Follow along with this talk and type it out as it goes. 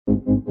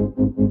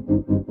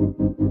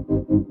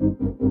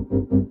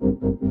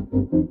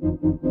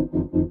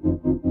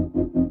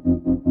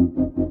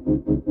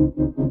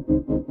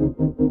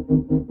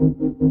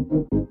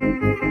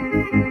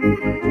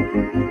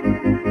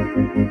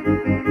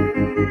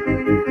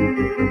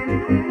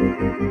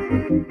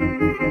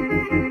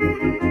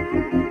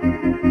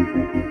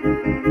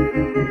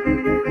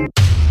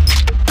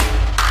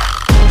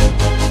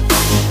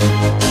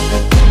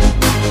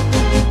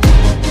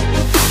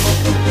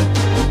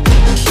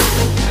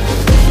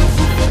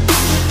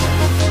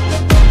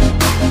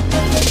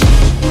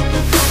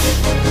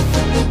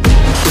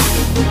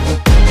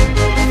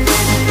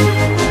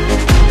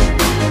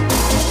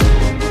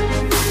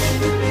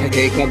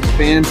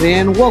fans,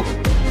 and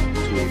welcome to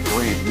a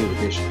brand new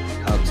edition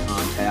of Cubs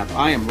on Tap.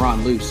 I am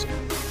Ron Luce,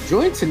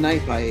 joined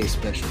tonight by a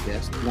special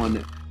guest,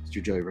 one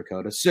Mr. Joey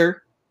Ricotta.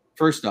 Sir,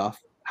 first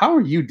off, how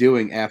are you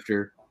doing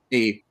after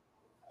a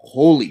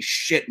holy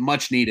shit,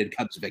 much needed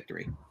Cubs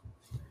victory?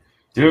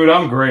 Dude,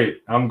 I'm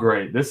great.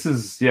 This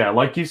is,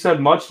 like you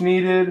said, much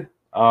needed.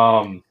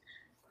 Finally,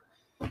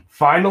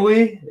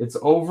 it's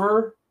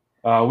over.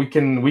 We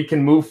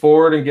can move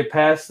forward and get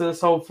past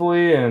this,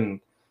 hopefully, and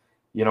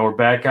we're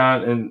back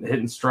on and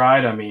hitting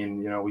stride. I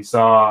mean, we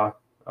saw,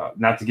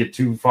 not to get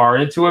too far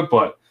into it,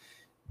 but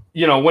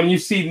when you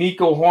see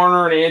Nico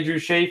Hoerner and Andrew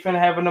Chafin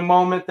having a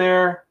moment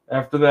there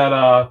after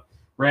that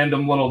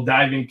random little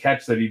diving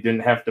catch that he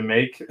didn't have to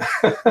make,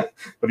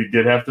 but he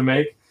did have to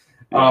make.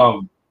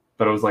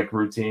 But it was like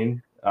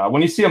routine.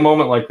 When you see a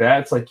moment like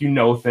that, it's like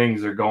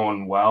things are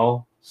going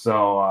well.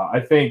 So I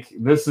think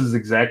this is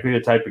exactly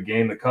the type of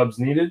game the Cubs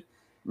needed.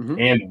 Mm-hmm.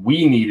 And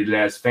we needed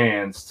as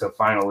fans to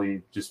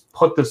finally just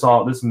put this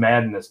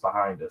madness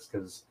behind us,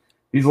 because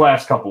these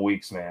last couple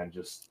weeks, man,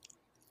 just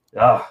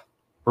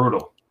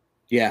brutal.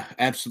 Yeah,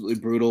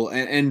 absolutely brutal.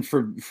 And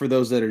for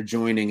those that are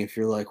joining, if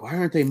you're like, why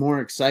aren't they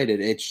more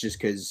excited? It's just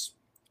because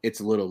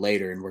it's a little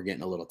later and we're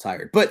getting a little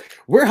tired. But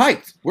we're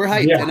hyped.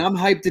 Yeah. And I'm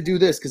hyped to do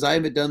this because I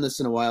haven't done this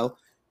in a while.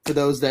 For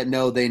those that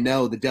know, they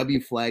know the W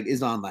flag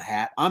is on the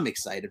hat. I'm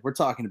excited. We're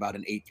talking about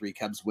an 8-3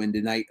 Cubs win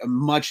tonight, a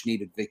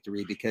much-needed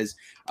victory because,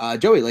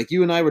 Joey, like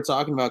you and I were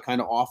talking about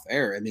kind of off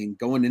air, I mean,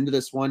 going into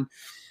this one,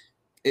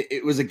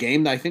 it was a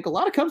game that I think a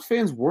lot of Cubs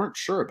fans weren't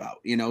sure about.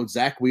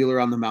 Zach Wheeler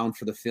on the mound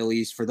for the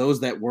Phillies. For those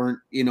that weren't,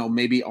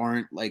 maybe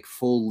aren't like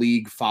full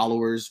league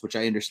followers, which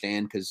I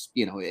understand because,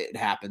 it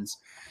happens.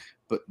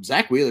 But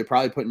Zach Wheeler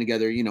probably putting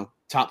together,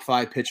 top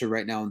 5 pitcher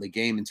right now in the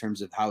game in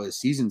terms of how his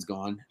season's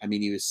gone. I mean,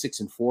 he was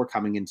 6-4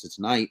 coming into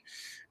tonight.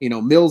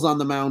 Mills on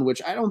the mound,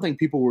 which I don't think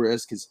people were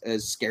as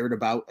scared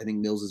about. I think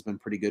Mills has been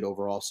pretty good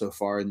overall so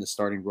far in the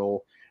starting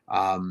role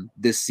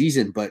this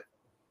season. But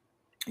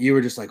you were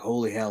just like,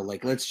 holy hell,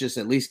 like let's just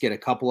at least get a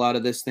couple out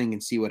of this thing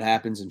and see what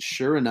happens. And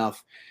sure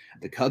enough,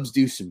 the Cubs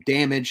do some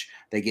damage.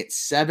 They get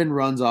 7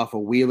 runs off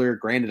of Wheeler.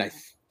 Granted, I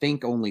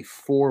think only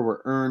 4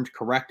 were earned.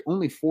 Correct,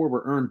 only 4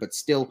 were earned, but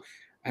still,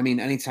 I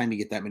mean, anytime you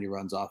get that many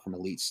runs off an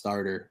elite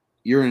starter,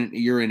 you're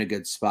in a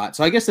good spot.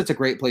 So I guess that's a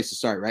great place to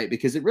start, right?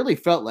 Because it really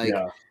felt like,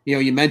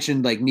 you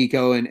mentioned like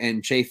Nico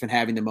and Chafin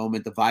having the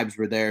moment, the vibes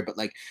were there, but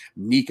like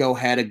Nico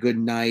had a good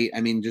night.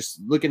 I mean, just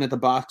looking at the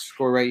box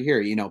score right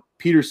here,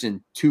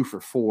 Peterson 2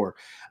 for 4.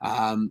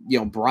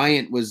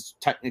 Bryant was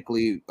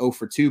technically 0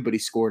 for 2, but he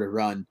scored a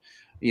run.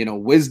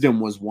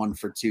 Wisdom was 1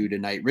 for 2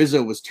 tonight.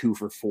 Rizzo was 2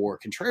 for 4.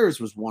 Contreras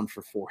was 1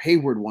 for 4.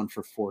 Hayward 1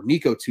 for 4.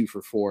 Nico 2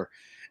 for 4.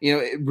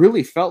 It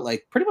really felt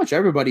like pretty much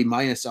everybody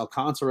minus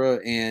Alcantara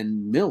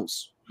and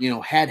Mills,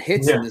 had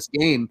hits in this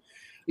game.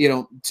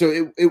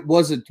 So it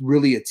wasn't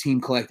really a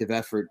team collective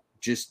effort,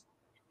 just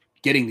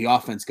getting the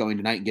offense going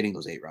tonight and getting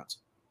those 8 runs.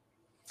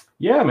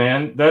 Yeah,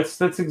 man,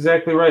 that's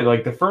exactly right.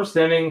 Like the first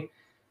inning,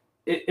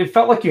 it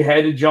felt like you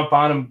had to jump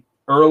on him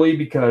early,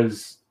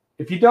 because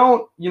if you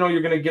don't,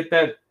 you're going to get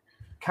that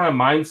kind of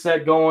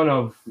mindset going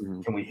of,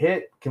 can we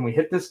hit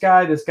this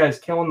guy? This guy's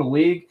killing the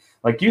league.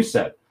 Like you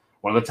said,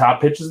 one of the top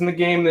pitchers in the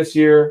game this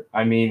year.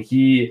 I mean,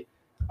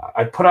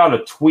 I put out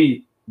a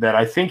tweet that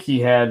I think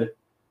he had,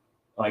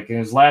 like in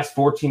his last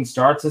 14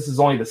 starts, this is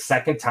only the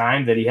second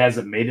time that he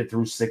hasn't made it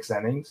through 6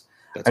 innings.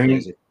 That's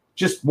crazy.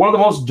 Just one of the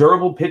most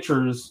durable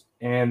pitchers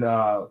and,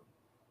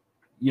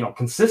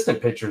 consistent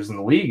pitchers in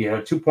the league. You had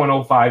a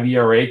 2.05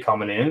 ERA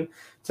coming in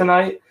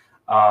tonight.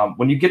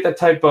 When you get that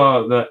type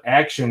of the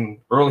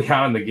action early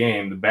on in the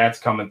game, the bats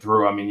coming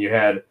through. I mean, you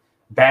had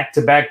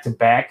back-to-back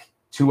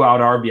 2-out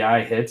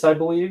RBI hits, I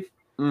believe.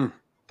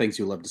 Things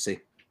you love to see.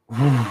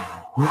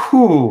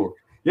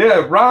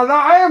 Yeah, Ron,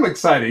 I am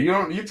excited.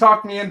 You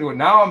talked me into it.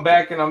 Now I'm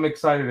back and I'm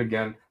excited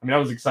again. I mean, I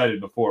was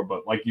excited before,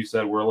 but like you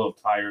said, we're a little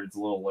tired. It's a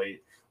little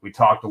late. We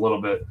talked a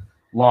little bit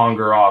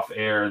longer off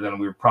air than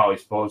we were probably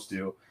supposed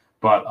to.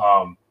 But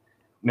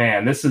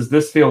man,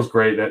 this feels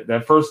great.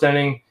 That first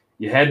inning,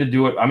 you had to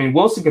do it. I mean,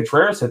 Wilson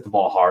Contreras hit the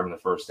ball hard in the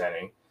first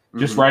inning,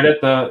 just right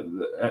at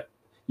the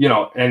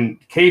and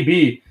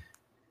KB,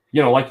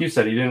 like you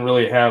said, he didn't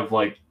really have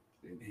like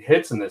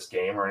hits in this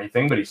game or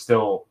anything, but he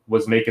still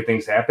was making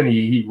things happen.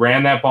 He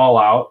ran that ball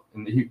out,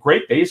 and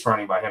great base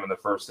running by him in the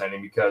first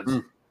inning, because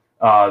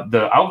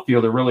the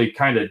outfielder really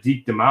kind of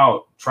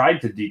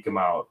tried to deke him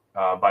out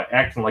by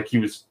acting like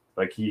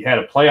he had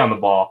a play on the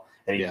ball,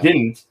 and he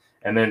didn't.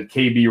 And then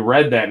KB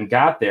read that and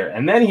got there,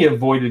 and then he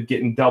avoided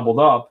getting doubled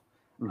up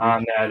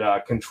on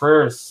that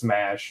Contreras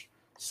smash.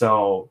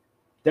 So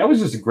that was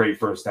just a great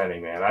first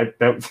inning, man.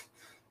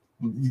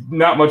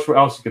 Not much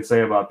else you could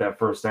say about that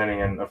first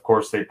inning, and of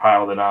course they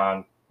piled it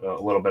on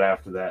a little bit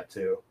after that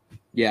too.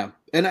 Yeah,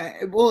 and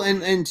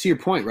and to your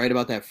point, right,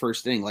 about that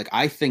first inning, like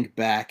I think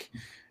back,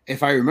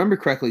 if I remember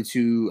correctly,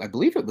 to I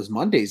believe it was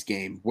Monday's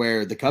game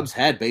where the Cubs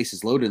had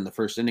bases loaded in the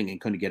first inning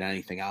and couldn't get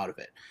anything out of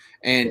it,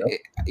 and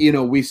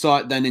we saw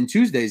it then in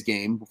Tuesday's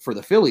game for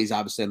the Phillies,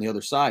 obviously on the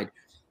other side,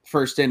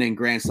 first inning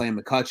grand slam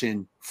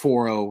McCutchen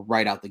 4-0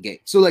 right out the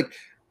gate. So like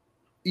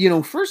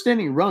first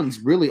inning runs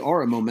really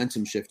are a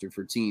momentum shifter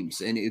for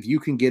teams. And if you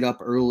can get up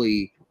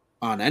early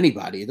on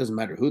anybody, it doesn't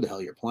matter who the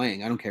hell you're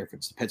playing. I don't care if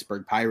it's the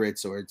Pittsburgh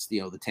Pirates or it's,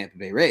 the Tampa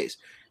Bay Rays,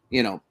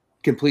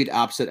 complete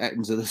opposite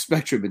ends of the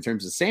spectrum in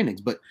terms of standings.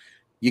 But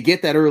you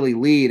get that early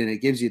lead and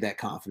it gives you that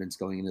confidence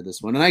going into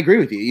this one. And I agree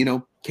with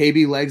you.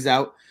 KB legs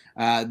out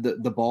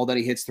the ball that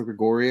he hits to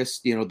Gregorius,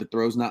 the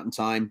throw's not in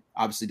time,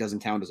 obviously doesn't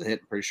count as a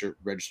hit. I'm pretty sure it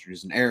registered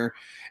as an error.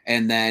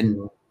 And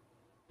then,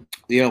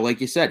 like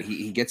you said,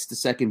 he gets to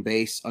second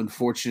base.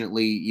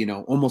 Unfortunately,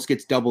 almost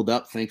gets doubled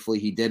up. Thankfully,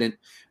 he didn't.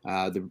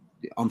 The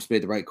umps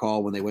made the right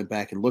call when they went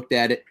back and looked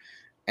at it.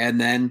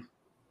 And then,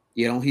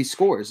 he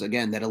scores.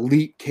 Again, that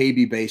elite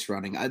KB base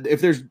running.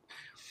 If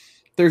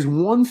there's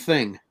one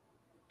thing,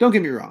 don't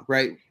get me wrong,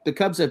 right? The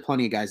Cubs have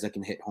plenty of guys that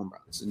can hit home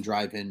runs and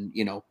drive in,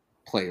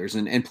 players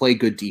and play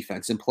good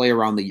defense and play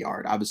around the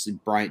yard. Obviously,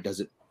 Bryant does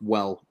it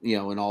well,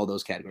 in all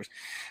those categories.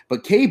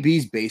 But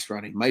KB's base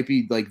running might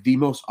be like the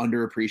most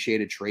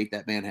underappreciated trait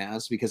that man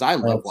has, because I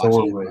love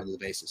watching him run the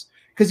bases.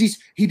 Because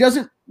he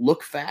doesn't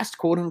look fast,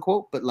 quote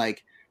unquote, but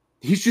like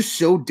he's just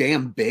so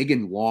damn big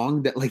and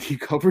long that like he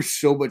covers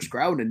so much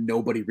ground and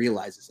nobody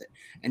realizes it.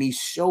 And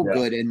he's so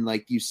good. And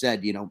like you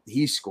said,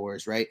 he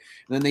scores, right?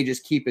 And then they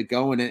just keep it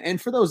going.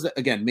 And for those that,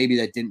 again, maybe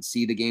that didn't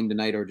see the game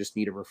tonight or just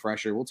need a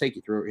refresher, we'll take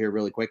you through it here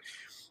really quick.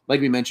 Like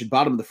we mentioned,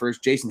 bottom of the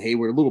first, Jason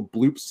Heyward, a little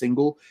bloop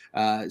single,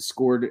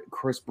 scored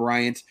Chris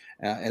Bryant,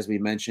 as we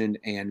mentioned,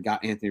 and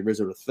got Anthony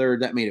Rizzo to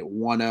third. That made it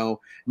 1-0.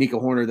 Nico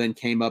Horner then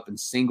came up and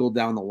singled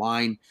down the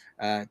line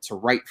to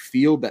right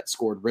field. That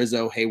scored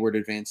Rizzo. Heyward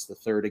advanced to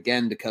third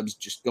again. The Cubs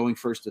just going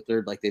first to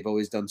third like they've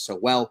always done so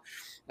well.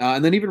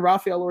 And then even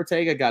Rafael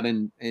Ortega got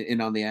in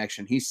on the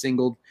action. He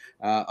singled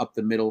up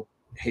the middle.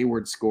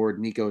 Heyward scored.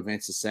 Nico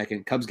advanced to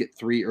second. Cubs get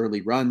 3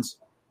 early runs.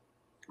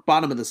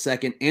 Bottom of the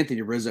second,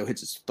 Anthony Rizzo hits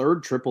his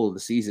third triple of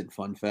the season,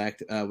 fun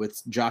fact, with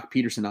Jock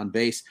Peterson on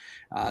base.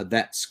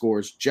 That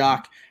scores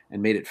Jock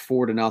and made it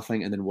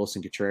 4-0. And then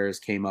Wilson Contreras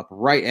came up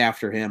right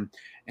after him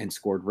and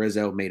scored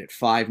Rizzo, made it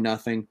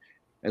 5-0.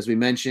 As we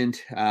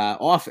mentioned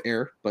off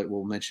air, but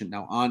we'll mention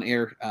now on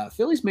air,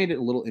 Phillies made it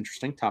a little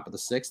interesting. Top of the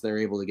sixth, they're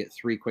able to get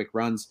 3 quick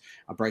runs.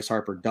 Bryce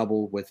Harper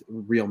double with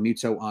Real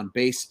Muto on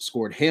base,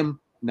 scored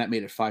him. And that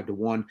made it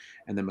 5-1.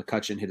 And then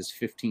McCutchen hit his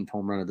 15th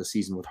home run of the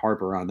season with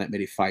Harper on. That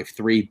made it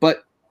 5-3.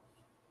 But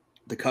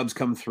the Cubs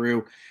come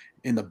through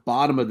in the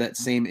bottom of that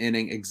same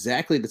inning,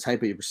 exactly the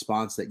type of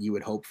response that you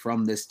would hope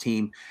from this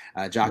team.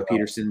 Jock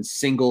Peterson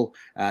single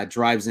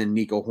drives in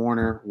Nico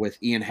Horner, with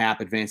Ian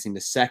Happ advancing to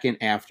second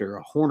after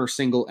a Horner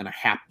single and a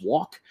Happ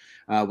walk,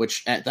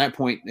 which at that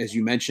point, as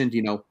you mentioned,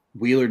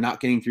 Wheeler not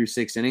getting through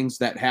 6 innings,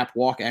 that Happ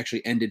walk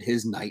actually ended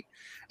his night.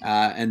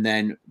 And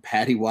then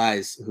Patty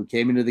Wise, who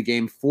came into the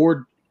game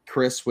for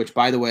Chris, which,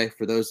 by the way,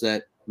 for those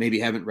that maybe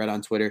haven't read on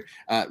Twitter,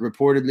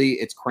 reportedly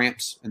it's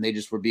cramps, and they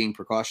just were being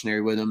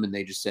precautionary with him, and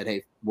they just said,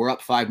 hey, we're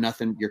up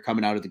 5-0. You're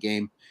coming out of the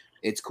game.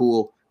 It's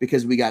cool,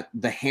 because we got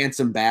the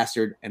handsome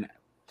bastard, and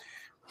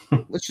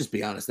let's just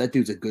be honest, that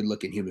dude's a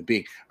good-looking human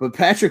being. But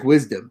Patrick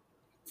Wisdom,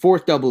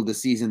 4th double of the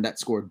season, that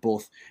scored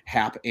both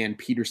Happ and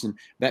Peterson.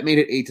 That made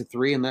it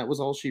 8-3, and that was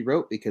all she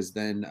wrote, because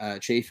then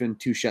Chafin,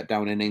 2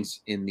 shutdown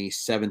innings in the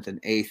 7th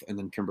and 8th, and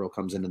then Kimbrel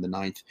comes in the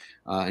 9th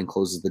and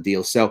closes the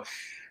deal. So,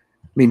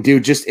 I mean,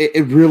 dude, just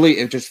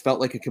it just felt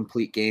like a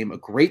complete game. A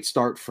great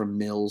start from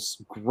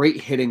Mills, great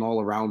hitting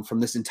all around from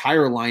this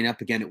entire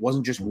lineup. Again, it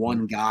wasn't just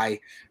one guy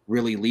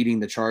really leading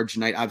the charge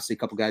tonight. Obviously, a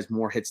couple guys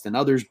more hits than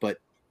others, but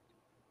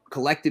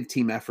collective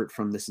team effort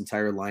from this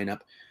entire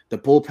lineup. The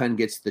bullpen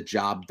gets the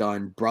job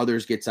done.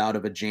 Brothers gets out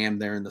of a jam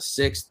there in the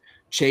 6th.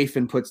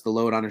 Chafin puts the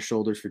load on his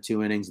shoulders for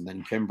 2 innings, and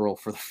then Kimbrel,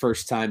 for the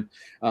first time,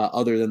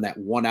 other than that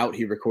 1 out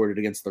he recorded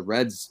against the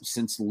Reds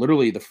since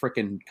literally the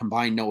freaking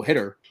combined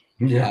no-hitter,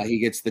 he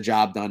gets the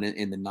job done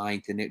in the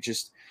 9th, and it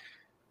just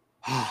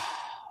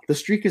the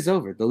streak is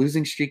over. The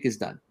losing streak is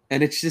done,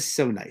 and it's just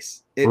so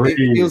nice. It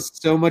feels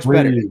so much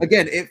better.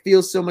 Again, it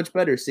feels so much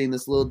better seeing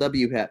this little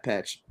W hat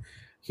patch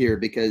here,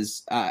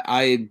 because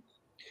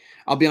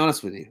I'll be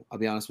honest with you.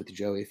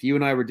 Joey. If you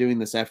and I were doing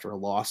this after a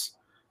loss,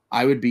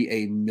 I would be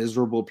a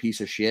miserable piece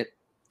of shit,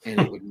 and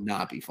it would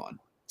not be fun.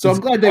 So I'm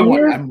glad they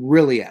won. I'm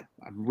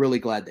really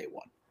glad they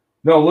won.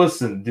 No,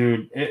 listen,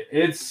 dude,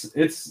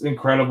 it's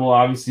incredible.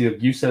 Obviously,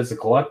 like you said, it's a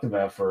collective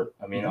effort.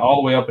 I mean, all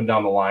the way up and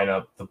down the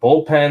lineup. The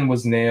bullpen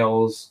was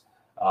nails.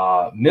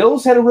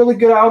 Mills had a really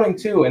good outing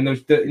too, and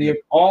there's the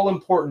all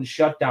important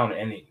shutdown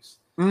innings.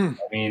 I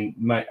mean,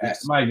 my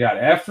God,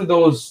 after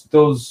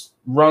those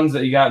runs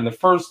that you got in the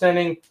first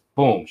inning,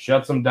 boom,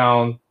 shuts them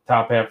down.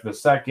 Top half of the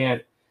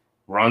second,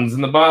 runs in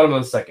the bottom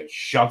of the second,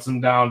 shuts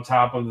them down.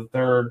 Top of the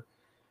third.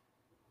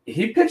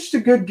 He pitched a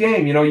good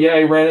game. He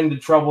ran into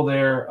trouble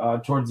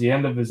there towards the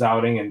end of his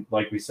outing. And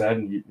like we said,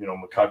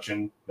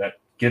 McCutchen,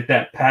 get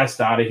that pest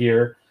out of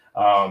here.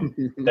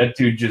 That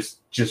dude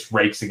just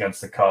rakes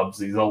against the Cubs.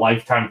 He's a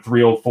lifetime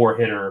 304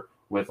 hitter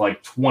with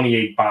like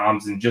 28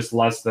 bombs and just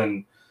less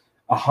than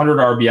 100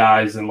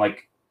 RBIs and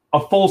like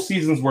a full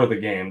season's worth of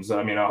games.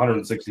 I mean,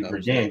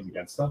 163 games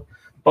against them.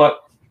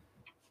 But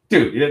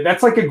Dude,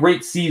 that's like a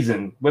great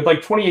season with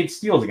like 28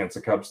 steals against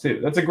the Cubs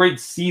too. That's a great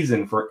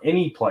season for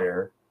any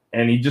player,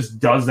 and he just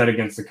does that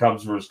against the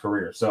Cubs for his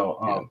career.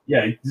 So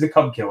yeah, he's a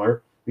Cub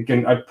killer.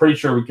 I'm pretty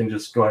sure we can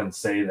just go ahead and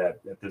say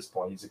that at this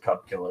point he's a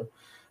Cub killer.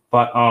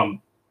 But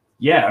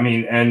yeah, I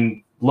mean,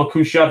 and look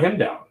who shut him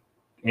down,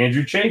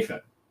 Andrew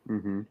Chafin.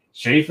 Mm-hmm.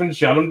 Chafin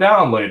shut him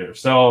down later.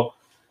 So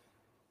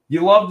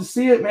you love to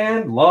see it,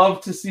 man.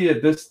 Love to see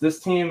it. This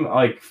team,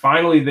 like,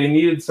 finally they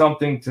needed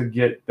something to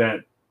get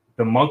the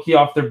monkey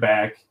off their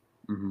back,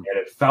 and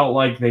it felt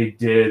like they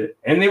did.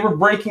 And they were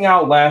breaking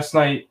out last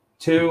night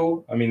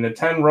too. I mean, the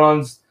 10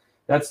 runs,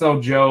 that's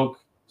no joke.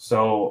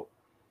 So,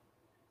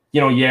 a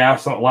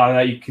lot of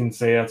that you can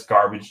say that's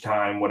garbage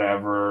time,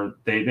 whatever.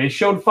 They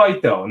showed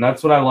fight though, and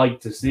that's what I like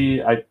to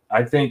see.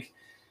 I think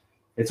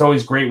it's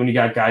always great when you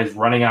got guys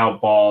running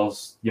out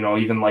balls,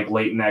 even like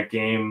late in that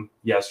game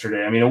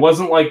yesterday. I mean, it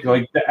wasn't like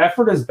the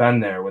effort has been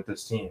there with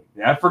this team.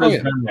 The effort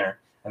has been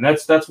there. And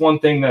that's one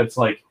thing that's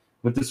like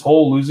with this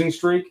whole losing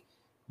streak,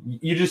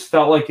 you just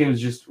felt like it was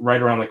just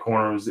right around the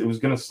corner. It was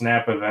going to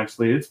snap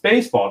eventually. It's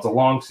baseball. It's a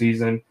long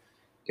season.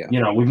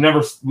 Yeah.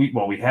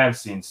 We have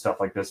seen stuff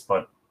like this,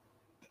 but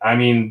I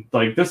mean,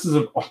 like, this is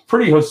a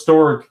pretty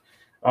historic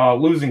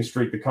losing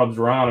streak the Cubs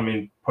were on. I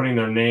mean, putting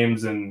their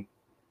names in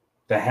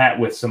the hat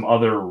with some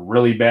other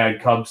really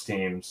bad Cubs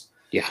teams.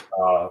 Yeah.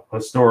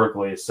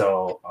 Historically.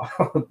 So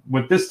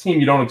with this team,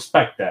 you don't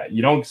expect that.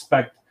 You don't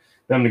expect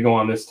them to go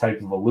on this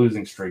type of a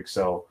losing streak.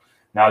 So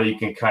now that you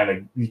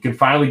can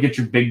finally get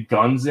your big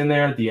guns in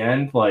there at the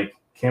end, like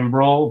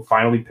Kimbrel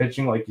finally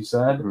pitching, like you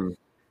said. Mm-hmm.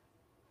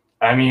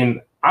 I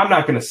mean, I'm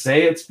not going to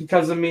say it's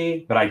because of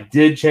me, but I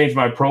did change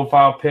my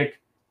profile pick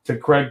to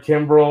Craig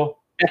Kimbrel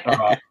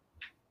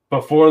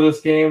before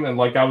this game. And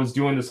like I was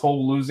doing this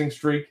whole losing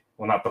streak.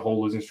 Well, not the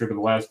whole losing streak of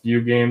the last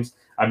few games.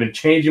 I've been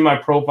changing my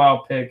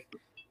profile pick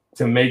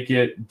to make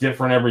it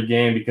different every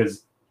game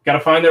because you got to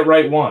find that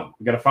right one.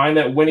 You got to find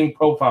that winning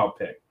profile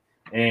pick.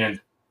 And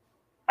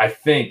I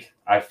think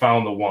I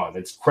found the one.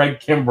 It's Craig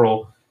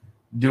Kimbrel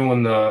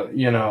doing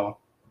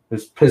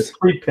his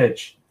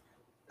pre-pitch.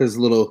 His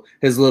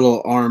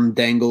little arm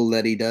dangle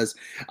that he does.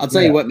 I'll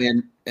tell you what,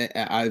 man,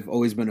 I've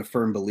always been a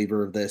firm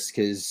believer of this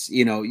because,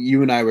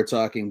 you and I were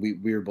talking,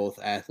 we were both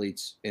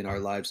athletes in our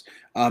lives.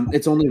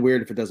 It's only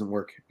weird if it doesn't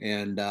work.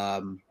 And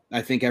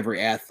I think every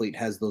athlete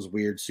has those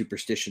weird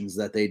superstitions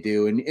that they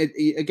do. And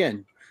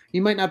again,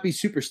 you might not be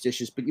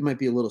superstitious, but you might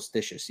be a little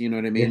stitious. You know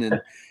what I mean?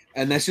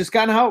 And that's just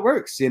kind of how it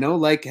works.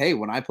 Like, hey,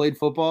 when I played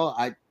football,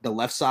 the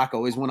left sock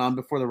always went on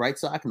before the right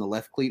sock and the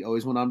left cleat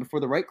always went on before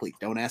the right cleat.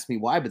 Don't ask me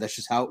why, but that's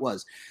just how it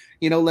was.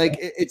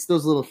 It's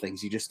those little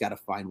things. You just got to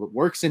find what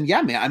works. And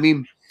yeah, man, I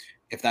mean,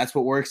 if that's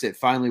what works, it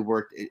finally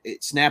worked.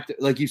 It snapped,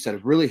 like you said, a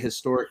really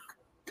historic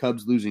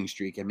Cubs losing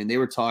streak. I mean, they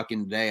were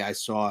talking today. I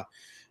saw,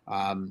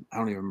 I don't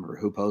even remember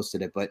who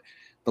posted it, but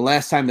the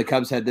last time the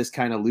Cubs had this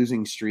kind of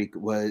losing streak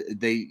was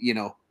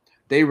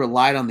they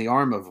relied on the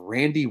arm of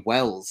Randy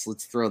Wells.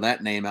 Let's throw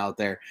that name out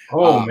there.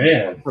 Oh,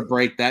 man. To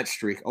break that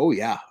streak. Oh,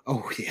 yeah.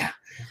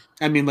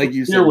 I mean, like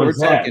you said, we're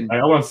talking.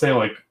 I want to say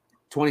like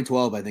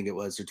 2012, I think it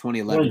was, or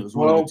 2011. It was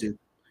one of the two.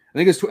 I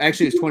think it's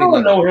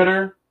 2011. No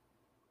hitter.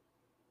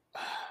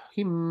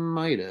 He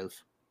might have.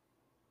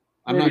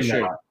 I'm not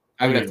sure.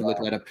 I would have to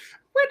look that up.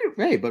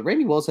 But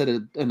Randy Wells had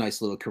a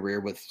nice little career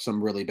with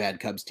some really bad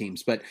Cubs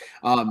teams. But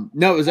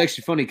no, it was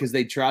actually funny because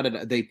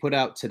they put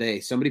out today,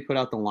 somebody put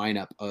out the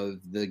lineup of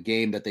the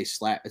game that they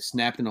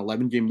snapped an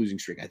 11-game losing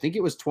streak. I think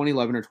it was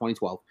 2011 or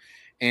 2012.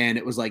 And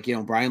it was like,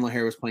 Brian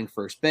LaHair was playing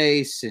first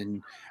base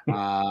and,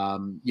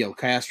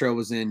 Castro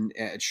was in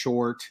at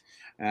short.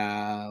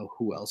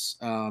 Who else?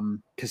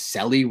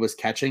 Caselli was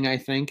catching, I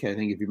think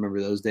if you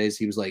remember those days,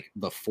 he was like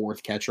the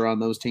fourth catcher on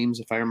those teams,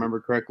 if I remember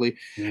correctly.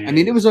 I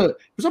mean, it was a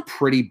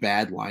pretty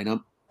bad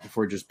lineup, if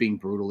we're just being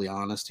brutally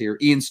honest here.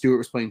 Ian Stewart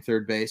was playing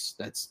third base.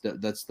 That's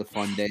the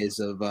fun days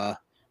of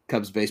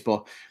Cubs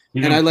baseball.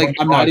 And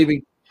I'm not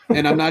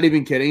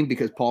even kidding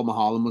because Paul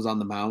Maholm was on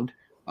the mound.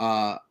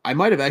 I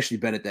might have actually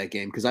been at that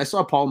game because I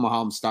saw Paul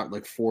Maholm start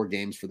like 4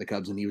 games for the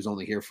Cubs and he was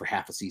only here for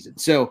half a season.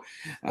 So,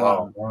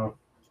 wow.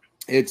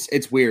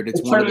 It's weird.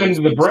 It's turned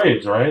into the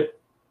Braves, right?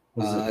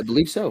 I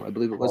believe so. I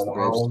believe it was the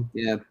Braves.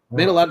 Yeah,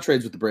 made a lot of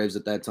trades with the Braves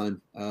at that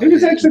time. He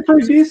was actually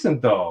pretty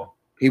decent, though.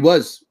 He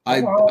was.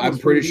 I'm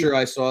pretty sure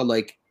I saw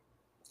like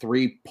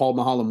 3 Paul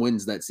Maholm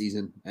wins that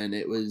season, and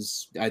it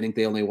was. I think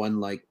they only won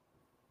like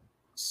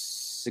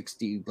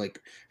 60, like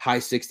high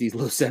 60s,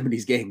 low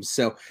 70s games.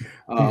 So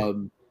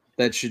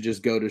that should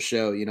just go to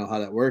show, how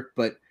that worked.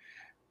 But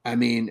I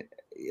mean,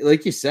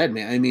 like you said,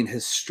 man, I mean,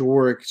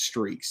 historic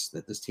streaks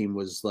that this team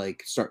was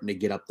like starting to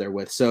get up there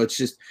with. So it's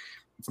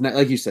not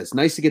like you said, it's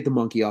nice to get the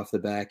monkey off the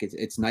back.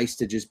 It's nice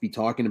to just be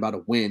talking about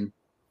a win.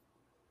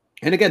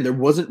 And again, there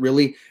wasn't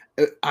really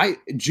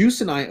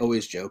Juice and I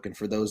always joke. And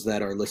for those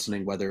that are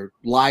listening, whether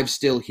live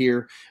still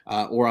here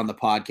or on the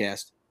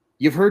podcast,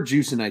 you've heard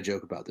Juice and I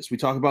joke about this. We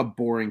talk about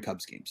boring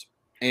Cubs games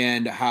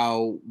and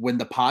how when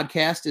the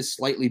podcast is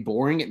slightly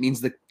boring, it means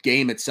the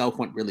game itself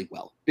went really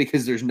well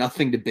because there's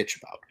nothing to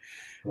bitch about.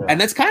 Yeah.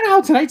 And that's kind of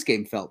how tonight's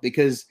game felt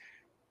because,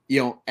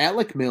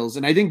 Alec Mills,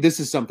 and I think this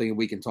is something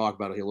we can talk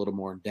about a little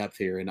more in depth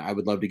here, and I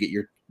would love to get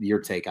your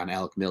take on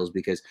Alec Mills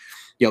because,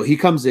 he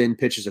comes in,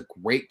 pitches a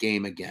great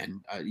game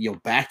again,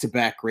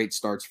 back-to-back great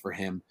starts for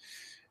him.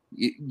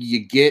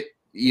 You get,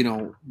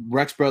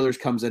 Rex Brothers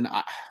comes in.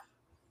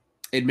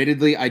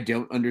 Admittedly, I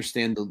don't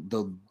understand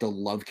the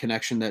love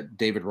connection that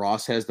David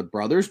Ross has, the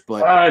brothers,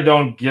 but I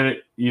don't get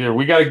it either.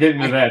 We got to get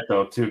into that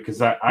though too, because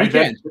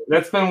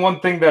that's been one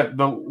thing that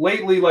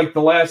lately, like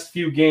the last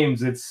few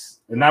games,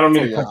 and I don't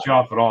mean to cut you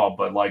off at all,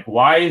 but like,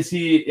 why is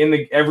he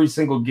in every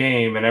single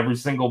game and every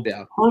single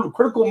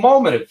critical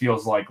moment? It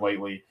feels like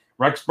lately,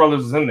 Rex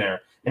Brothers is in there,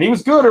 and he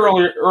was good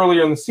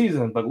earlier in the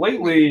season, but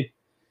lately,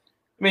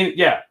 I mean,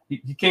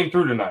 he came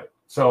through tonight.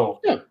 So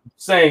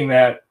saying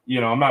that,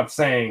 I'm not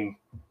saying.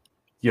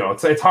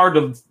 It's hard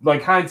to,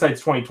 like,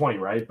 hindsight's 2020,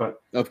 right?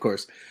 But of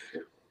course,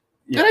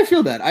 and I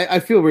feel that. I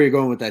feel where you're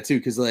going with that too,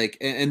 because like,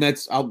 and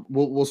that's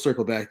we'll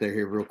circle back there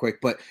here real quick.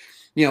 But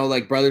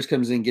like Brothers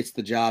comes in, gets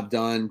the job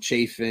done.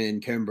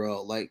 Chafin,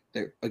 Kimbrough, like,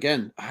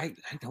 again, I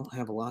don't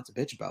have a lot to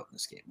bitch about in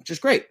this game, which is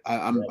great.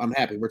 I'm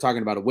happy. We're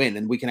talking about a win,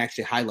 and we can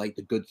actually highlight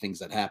the good things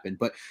that happened.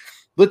 But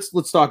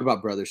let's talk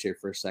about Brothers here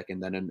for a second,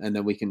 then, and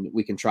then we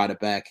can trot it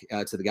back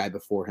to the guy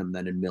before him,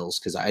 then in Mills,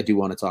 because I do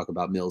want to talk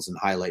about Mills and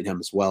highlight him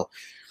as well.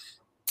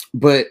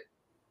 But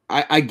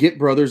I get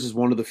Brothers is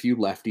one of the few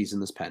lefties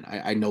in this pen.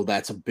 I know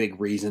that's a big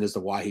reason as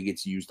to why he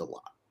gets used a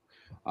lot.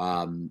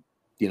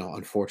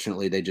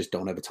 Unfortunately, they just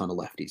don't have a ton of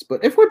lefties.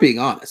 But if we're being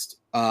honest,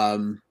 I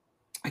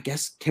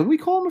guess, can we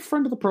call him a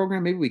friend of the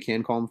program? Maybe we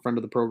can call him a friend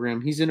of the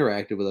program. He's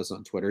interactive with us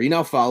on Twitter. He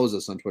now follows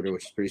us on Twitter,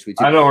 which is pretty sweet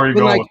too. I know where you're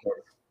going with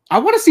it. I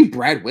want to see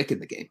Brad Wick in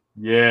the game.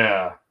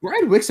 Yeah.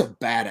 Brad Wick's a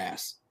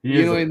badass.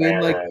 You know what I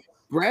mean? Like,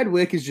 Brad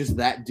Wick is just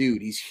that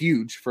dude. He's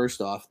huge,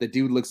 first off. The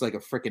dude looks like a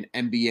freaking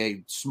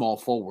NBA small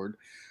forward.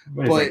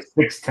 He's like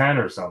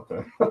 6'10" or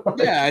something.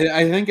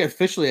 I think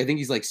officially,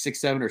 he's like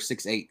 6'7" or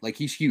 6'8". Like,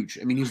 he's huge.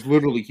 I mean, he's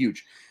literally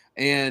huge.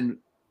 And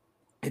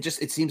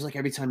it seems like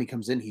every time he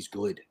comes in, he's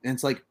good. And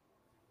it's like,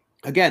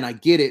 again, I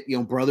get it.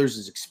 Brothers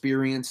is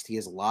experienced. He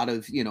has a lot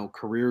of,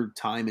 career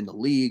time in the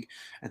league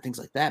and things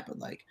like that. But,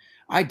 like,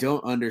 I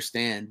don't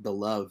understand the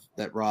love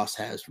that Ross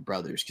has for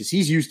Brothers, because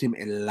he's used him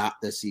a lot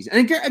this season.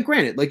 And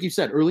granted, like you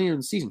said, earlier in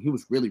the season, he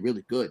was really,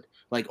 really good,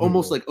 like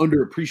almost like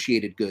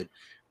underappreciated good.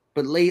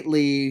 But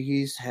lately,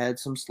 he's had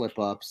some slip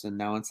ups, and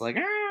now it's like,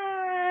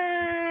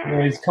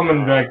 he's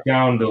coming back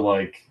down to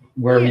like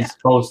where he's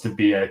supposed to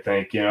be. I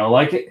think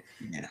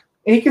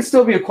he can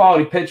still be a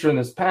quality pitcher in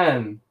this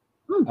pen.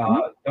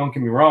 Don't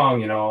get me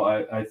wrong.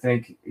 I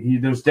think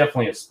there's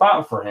definitely a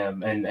spot for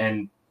him,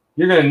 and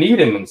you're going to need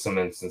him in some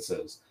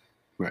instances.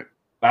 Right.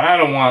 But I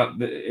don't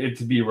want it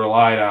to be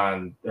relied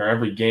on, or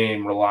every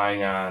game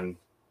relying on,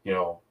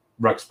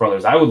 Rex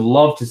Brothers. I would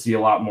love to see a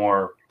lot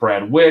more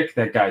Brad Wick.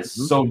 That guy's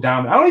so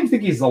down. I don't even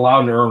think he's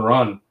allowed to earn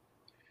run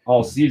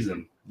all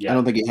season. Yeah. I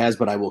don't think he has,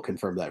 but I will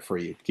confirm that for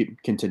you.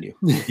 Continue.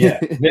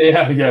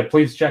 Yeah.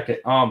 Please check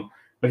it.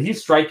 But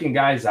he's striking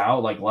guys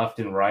out like left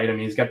and right. I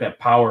mean, he's got that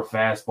power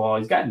fastball.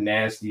 He's got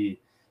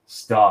nasty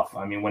stuff.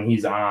 I mean, when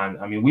he's on,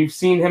 we've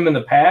seen him in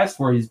the past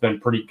where he's been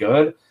pretty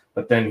good,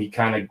 but then he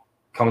kind of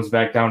comes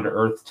back down to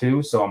earth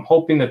too. So I'm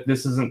hoping that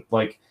this isn't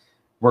like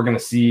we're going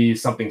to see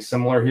something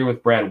similar here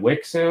with Brad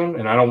Wick soon.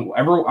 And I don't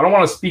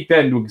want to speak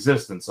that into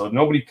existence. So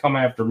nobody come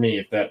after me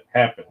if that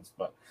happens.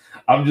 But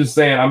I'm just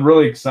saying I'm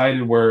really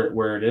excited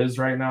where it is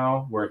right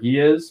now, where he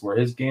is, where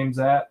his game's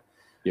at.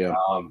 Yeah.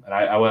 And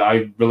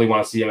I really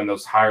want to see him in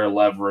those higher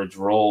leverage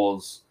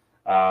roles.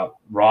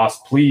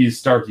 Ross, please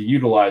start to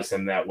utilize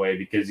him that way,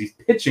 because he's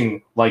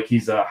pitching like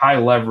he's a high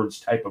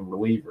leverage type of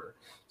reliever.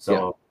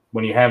 So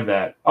when you have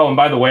that, and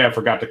by the way, I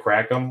forgot to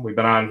crack him. We've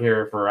been on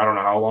here for I don't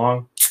know how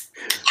long.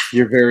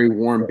 Your very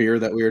warm beer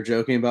that we were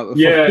joking about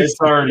before. Yeah, it's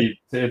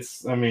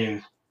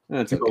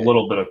a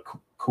little bit of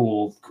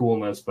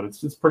coolness, but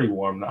it's pretty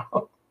warm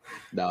now.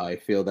 No, I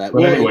feel that.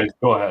 But anyways,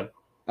 go ahead.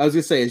 I was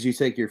going to say, as you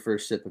take your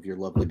first sip of your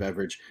lovely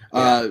beverage,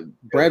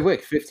 Brad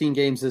Wick, 15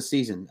 games this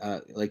season.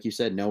 Like you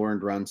said, no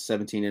earned runs,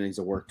 17 innings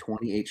of work,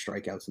 28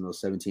 strikeouts in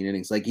those 17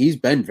 innings. Like, he's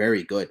been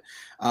very good.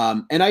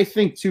 And I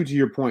think, too, to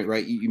your point,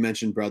 right, you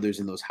mentioned Brothers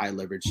in those high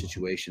leverage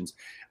situations.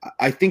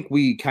 I think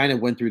we kind of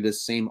went through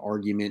this same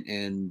argument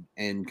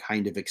and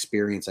kind of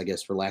experience, I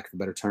guess, for lack of a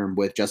better term,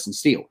 with Justin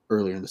Steele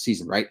earlier in the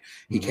season, right?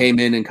 He came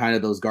in kind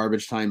of those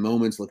garbage time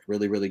moments, looked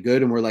really, really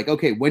good. And we're like,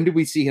 okay, when did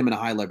we see him in a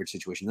high leverage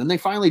situation? Then they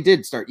finally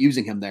did start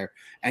using him there,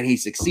 and he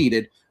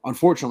succeeded.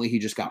 Unfortunately, he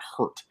just got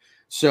hurt.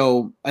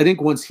 So I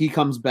think once he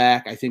comes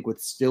back, I think with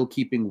still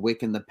keeping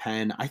Wick in the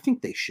pen, I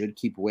think they should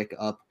keep Wick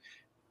up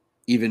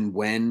even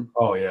when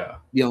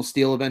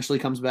Steele eventually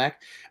comes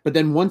back. But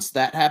then once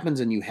that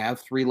happens and you have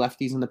three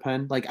lefties in the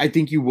pen, like, I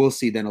think you will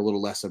see then a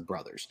little less of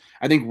Brothers.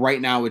 I think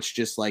right now it's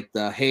just like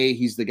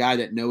he's the guy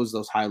that knows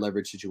those high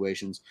leverage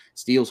situations.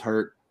 Steele's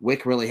hurt.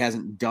 Wick really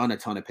hasn't done a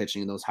ton of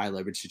pitching in those high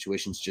leverage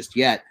situations just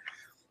yet.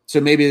 So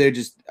maybe they're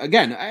just,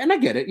 again, and I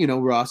get it,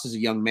 Ross is a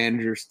young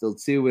manager still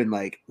too, and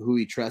like who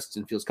he trusts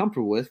and feels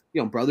comfortable with.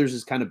 Brothers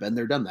has kind of been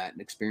there, done that,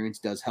 and experience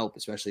does help,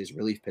 especially as a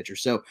relief pitcher.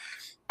 So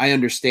I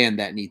understand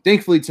that need.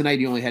 Thankfully tonight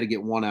you only had to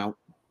get one out,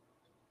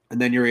 and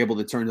then you're able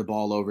to turn the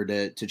ball over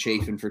to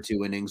Chafin for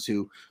 2 innings,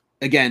 who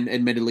again,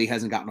 admittedly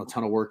hasn't gotten a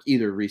ton of work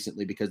either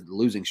recently because of the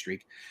losing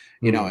streak,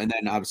 and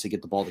then obviously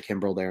get the ball to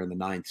Kimbrel there in the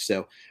 9th.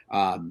 So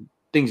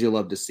things you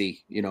love to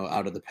see,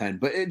 out of the pen.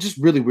 But it's just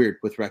really weird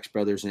with Rex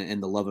Brothers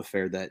and the love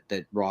affair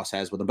that Ross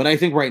has with him. But I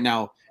think right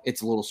now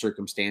it's a little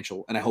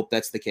circumstantial, and I hope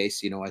that's the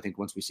case. I think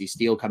once we see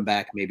Steele come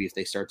back, maybe if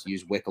they start to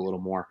use Wick a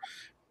little more,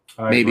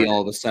 maybe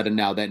all of a sudden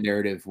now that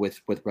narrative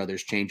with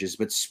Brothers changes.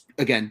 But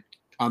again,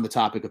 on the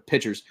topic of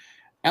pitchers,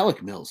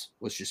 Alec Mills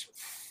was just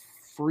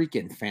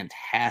freaking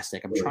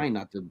fantastic. I'm trying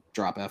not to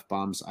drop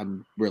F-bombs.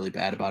 I'm really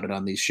bad about it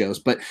on these shows.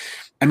 But,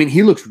 I mean,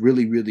 he looks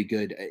really, really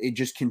good. It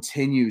just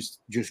continues,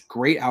 just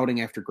great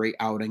outing after great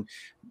outing.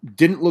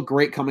 Didn't look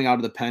great coming out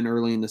of the pen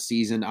early in the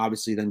season.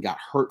 Obviously, then got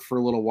hurt for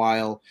a little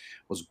while,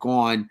 was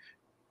gone.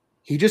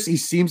 He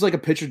seems like a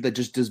pitcher that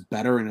just does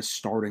better in a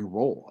starting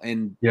role.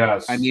 And,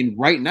 yes, I mean,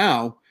 right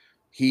now,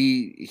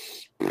 he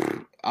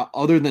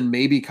other than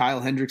maybe Kyle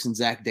Hendricks and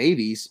Zach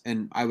Davies,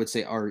 and I would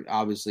say are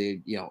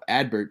obviously,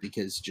 Adbert,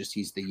 because just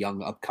he's the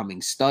young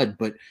upcoming stud,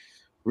 but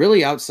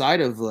really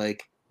outside of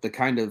like the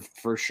kind of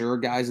for sure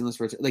guys in this,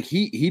 like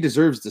he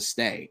deserves to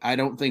stay. I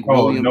don't think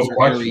Williams or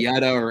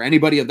Arrieta or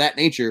anybody of that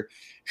nature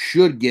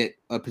should get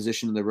a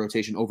position in the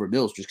rotation over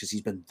Mills just because he's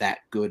been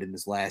that good in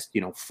his last,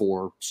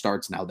 4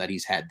 starts now that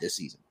he's had this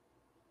season.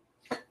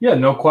 Yeah,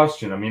 no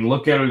question. I mean,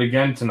 look at it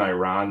again tonight,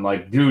 Ron.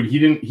 Like, dude,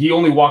 he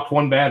only walked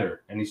 1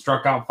 batter and he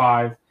struck out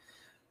 5.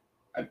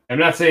 I'm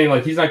not saying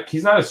like he's not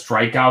a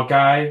strikeout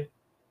guy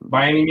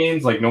by any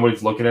means. Like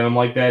nobody's looking at him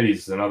like that.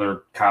 He's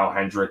another Kyle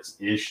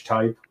Hendricks-ish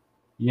type,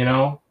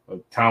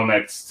 down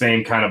that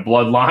same kind of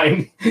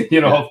bloodline,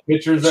 of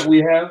pitchers that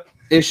we have.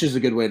 Ish is a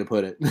good way to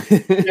put it.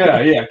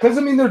 yeah. Because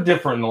I mean, they're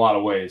different in a lot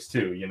of ways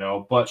too,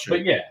 But sure.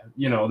 But yeah,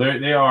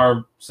 they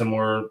are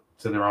similar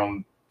to their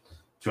own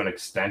to an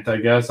extent, I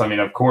guess. I mean,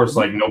 of course,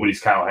 like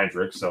nobody's Kyle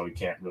Hendricks, so you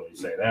can't really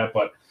say that.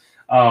 But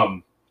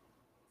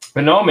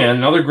no, man,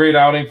 another great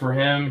outing for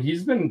him.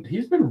 He's been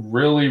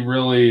really,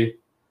 really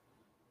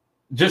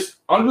just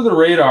under the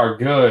radar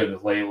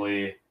good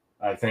lately,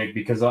 I think,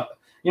 because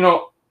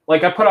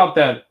like I put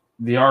out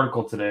the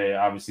article today,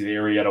 obviously the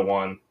Arrieta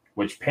one,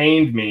 which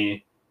pained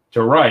me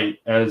to write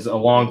as a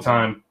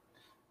long-time,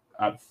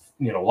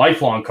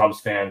 lifelong Cubs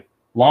fan,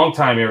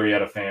 long-time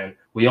Arrieta fan.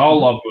 We all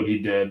loved what he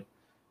did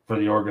for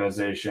the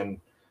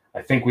organization.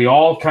 I think we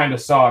all kind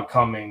of saw it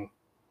coming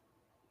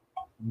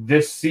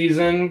this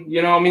season.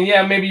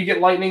 Maybe you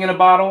get lightning in a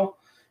bottle.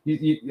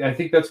 I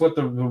think that's what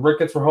the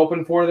Ricketts were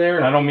hoping for there.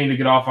 And I don't mean to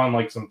get off on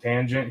like some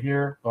tangent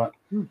here, but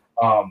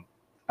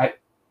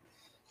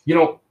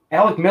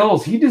Alec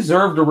Mills, he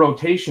deserved a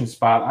rotation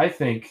spot, I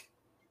think,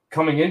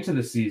 coming into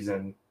the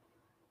season.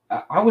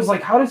 I was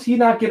like, how does he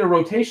not get a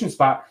rotation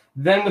spot?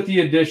 Then with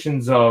the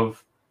additions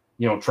of,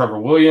 Trevor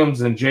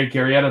Williams and Jake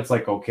Arrieta, it's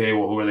like, okay,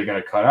 well, who are they going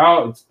to cut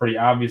out? It's pretty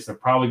obvious they're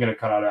probably going to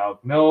cut out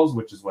Alec Mills,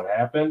 which is what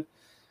happened.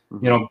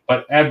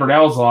 But Adbert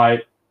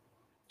Alzolay,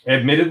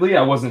 admittedly,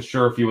 I wasn't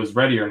sure if he was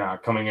ready or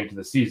not coming into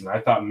the season. I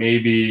thought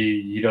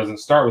maybe he doesn't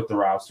start with the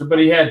roster, but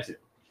he had to.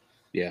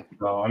 Yeah.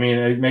 So, I mean,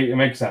 it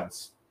makes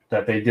sense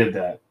that they did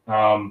that.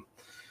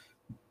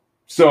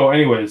 So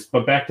anyways,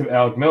 but back to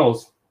Alec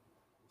Mills.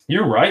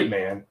 You're right,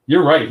 man.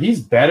 You're right.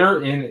 He's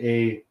better in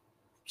a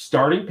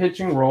starting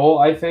pitching role,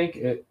 I think.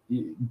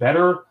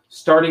 Better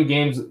starting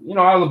games, out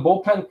of the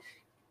bullpen.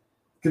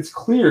 It's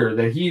clear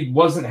that he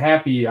wasn't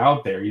happy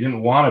out there. He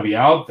didn't want to be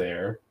out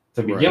there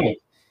to begin with.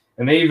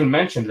 And they even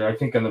mentioned it, I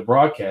think, on the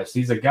broadcast.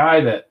 He's a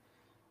guy that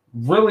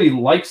really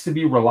likes to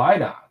be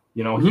relied on.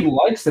 He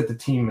likes that the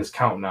team is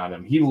counting on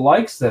him. He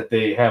likes that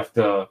they have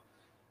to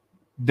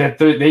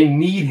they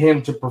need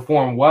him to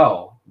perform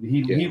well.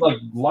 He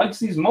likes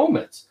these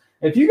moments.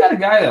 If you got a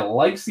guy that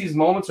likes these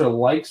moments or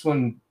likes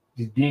when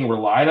he's being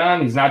relied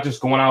on, he's not just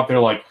going out there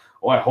like,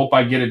 oh, I hope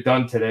I get it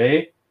done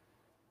today.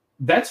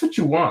 That's what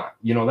you want.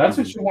 That's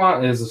what you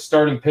want as a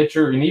starting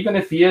pitcher. And even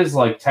if he is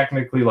like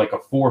technically like a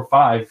 4 or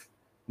 5,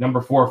 number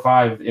 4 or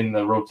 5 in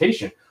the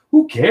rotation,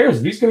 who cares?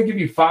 If he's going to give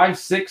you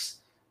 5-6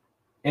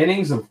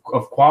 innings of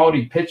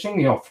quality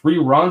pitching, 3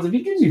 runs, if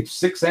he gives you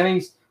 6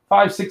 innings,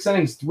 5-6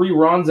 innings, 3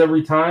 runs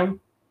every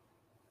time,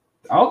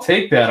 I'll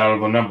take that out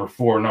of a number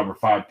 4, number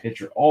 5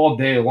 pitcher all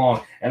day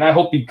long. And I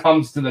hope he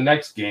comes to the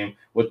next game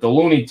with the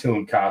Looney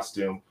Tune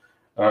costume,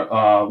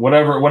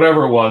 whatever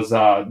it was,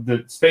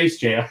 the Space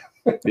Jam.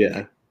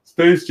 Yeah.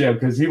 Space Jam,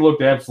 because he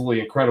looked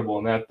absolutely incredible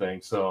in that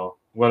thing. So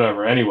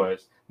whatever.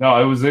 Anyways,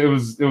 no, it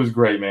was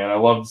great, man. I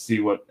love to see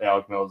what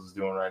Alec Mills is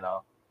doing right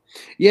now.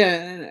 Yeah,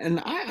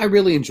 and I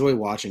really enjoy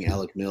watching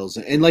Alec Mills.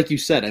 And like you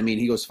said, I mean,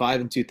 he goes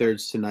 5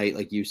 2/3 tonight.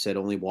 Like you said,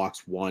 only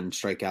walks 1,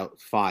 strikeout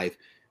 5.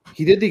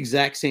 He did the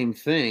exact same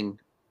thing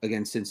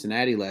against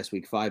Cincinnati last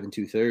week, 5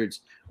 2/3,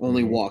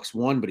 only walks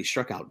 1, but he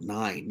struck out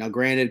 9. Now,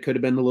 granted, it could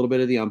have been a little bit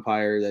of the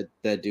umpire.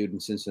 That dude in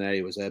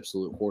Cincinnati was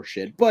absolute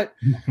horseshit. But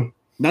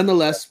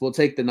Nonetheless, we'll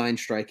take the 9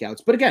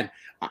 strikeouts. But again,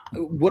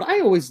 what I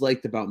always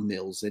liked about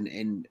Mills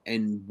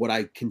and what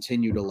I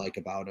continue to like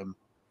about him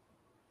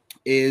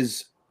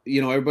is,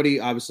 everybody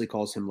obviously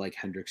calls him like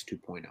Hendricks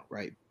 2.0,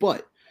 right?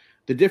 But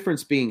the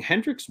difference being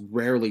Hendricks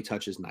rarely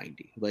touches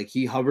 90. Like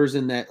he hovers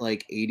in that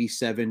like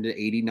 87 to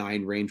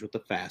 89 range with the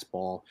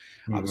fastball.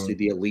 Mm-hmm. Obviously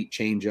the elite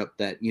changeup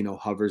that,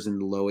 hovers in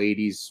the low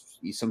 80s,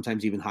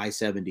 sometimes even high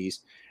 70s.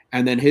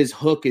 And then his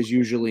hook is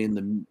usually in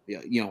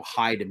the,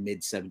 high to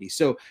mid 70s.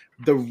 So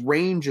the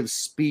range of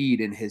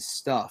speed in his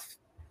stuff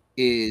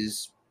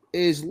is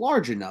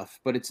large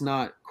enough, but it's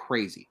not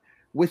crazy.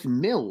 With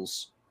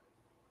Mills,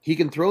 he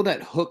can throw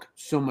that hook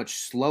so much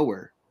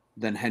slower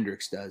than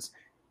Hendricks does.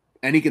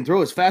 And he can throw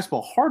his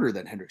fastball harder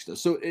than Hendricks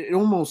does. So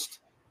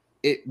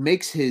it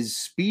makes his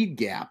speed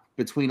gap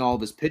between all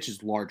of his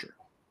pitches larger,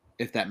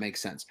 if that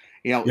makes sense.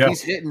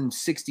 He's hitting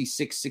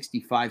 66,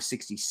 65,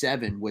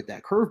 67 with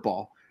that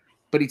curveball,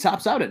 but he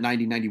tops out at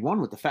 90, 91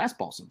 with the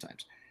fastball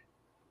sometimes.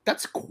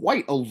 That's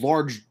quite a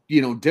large,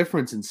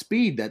 difference in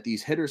speed that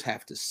these hitters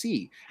have to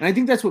see. And I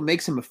think that's what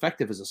makes him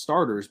effective as a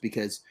starter is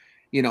because,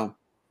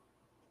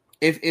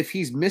 if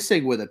he's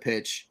missing with a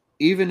pitch,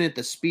 even at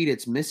the speed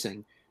it's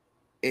missing,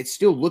 it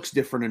still looks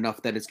different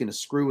enough that it's going to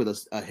screw with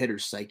a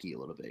hitter's psyche a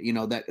little bit.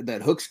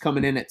 That hook's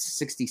coming in at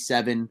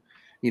 67,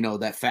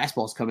 that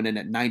fastball's coming in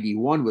at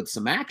 91 with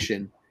some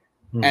action.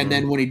 Mm-hmm. And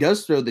then when he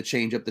does throw the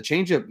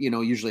changeup,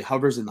 usually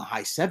hovers in the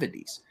high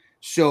 70s.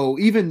 So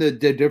even the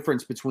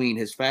difference between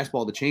his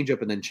fastball, the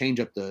changeup, and then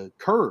changeup the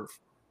curve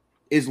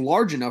is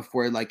large enough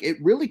where like it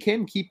really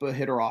can keep a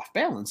hitter off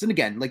balance. And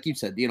again, like you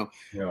said,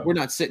 we're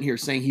not sitting here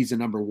saying he's a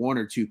number 1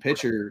 or 2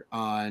 pitcher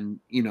on,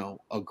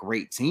 a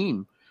great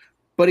team.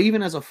 But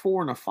even as a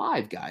 4 and a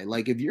 5 guy,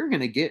 like if you're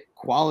going to get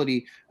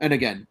quality, and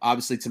again,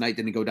 obviously tonight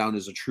didn't go down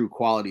as a true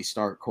quality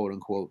start, quote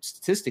unquote,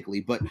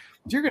 statistically, but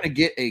if you're going to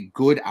get a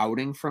good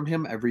outing from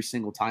him every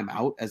single time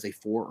out as a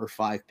 4 or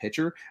 5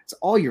 pitcher, it's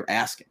all you're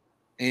asking.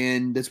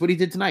 And that's what he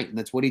did tonight. And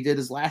that's what he did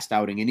his last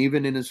outing. And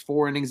even in his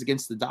 4 innings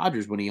against the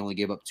Dodgers, when he only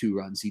gave up 2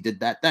 runs, he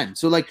did that then.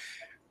 So like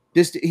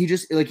he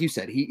just, like you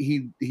said,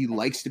 he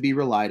likes to be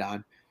relied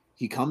on.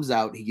 He comes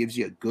out, he gives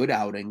you a good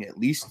outing, at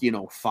least,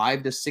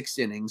 5 to 6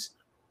 innings.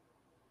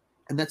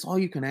 And that's all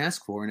you can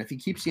ask for. And if he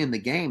keeps you in the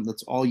game,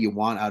 that's all you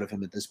want out of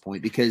him at this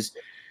point. Because,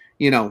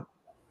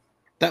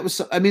 that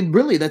was,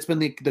 really, that's been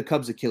the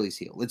Cubs' Achilles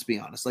heel. Let's be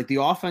honest. Like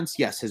the offense,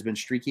 yes, has been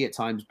streaky at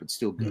times, but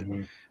still good.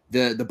 Mm-hmm.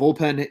 The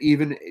bullpen,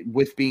 even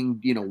with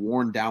being,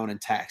 worn down and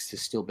taxed,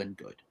 has still been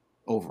good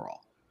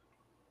overall.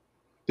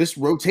 This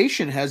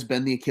rotation has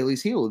been the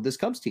Achilles heel of this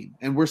Cubs team.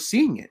 And we're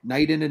seeing it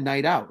night in and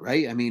night out,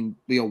 right?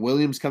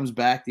 Williams comes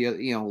back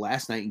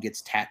last night and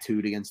gets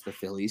tattooed against the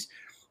Phillies.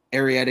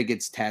 Arrieta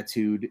gets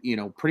tattooed,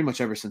 pretty much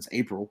ever since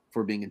April,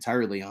 for being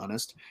entirely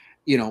honest.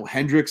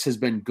 Hendricks has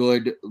been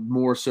good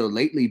more so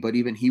lately, but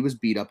even he was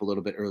beat up a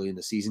little bit early in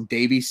the season.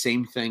 Davies,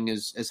 same thing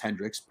as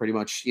Hendricks, pretty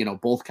much,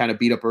 both kind of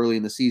beat up early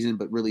in the season,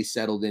 but really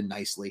settled in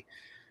nicely.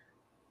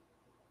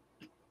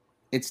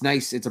 It's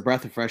nice. It's a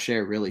breath of fresh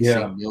air, really,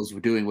 seeing Mills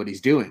doing what he's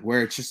doing,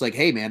 where it's just like,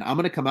 hey, man, I'm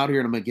going to come out here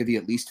and I'm going to give you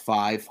at least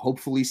 5,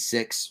 hopefully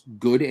 6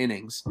 good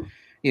innings.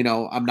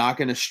 I'm not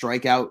going to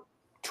strike out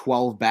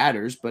 12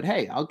 batters, but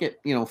hey, I'll get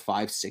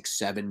 5, 6,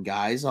 7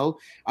 guys.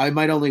 I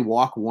might only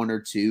walk 1 or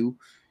 2,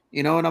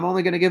 and I'm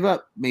only going to give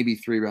up maybe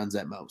 3 runs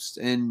at most.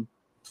 And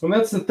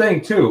that's the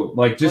thing too.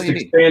 Like just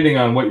expanding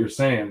on what you're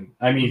saying.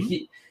 Mm-hmm.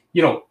 He,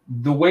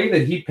 the way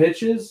that he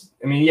pitches.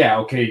 He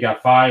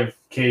got 5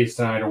 Ks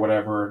tonight or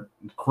whatever.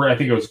 I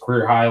think it was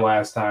career high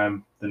last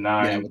time. The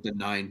 9. Yeah, with the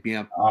 9.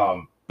 Yeah.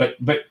 But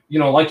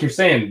like you're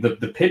saying,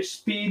 the pitch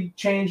speed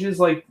changes,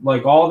 like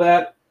all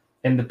that,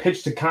 and the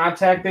pitch to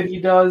contact that he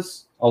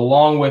does.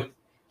 Along with,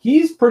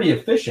 he's pretty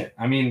efficient.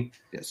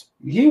 Yes,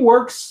 he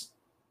works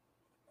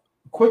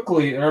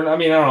quickly, or I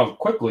don't know if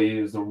quickly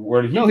is the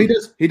word. He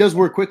does. He does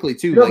work quickly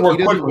too. He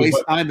doesn't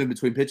waste time in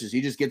between pitches. He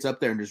just gets up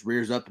there and just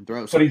rears up and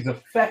throws. But he's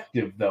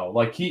effective though.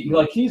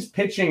 He's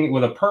pitching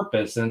with a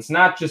purpose, and it's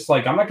not just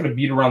like I'm not going to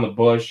beat around the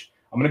bush.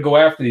 I'm going to go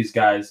after these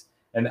guys.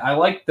 And I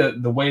like the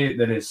way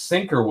that his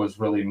sinker was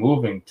really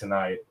moving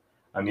tonight.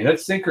 That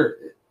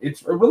sinker, it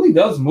really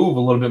does move a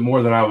little bit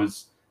more than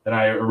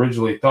I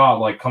originally thought,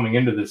 like coming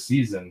into this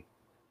season.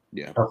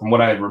 Yeah. Or from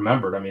what I had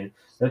remembered.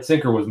 That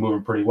sinker was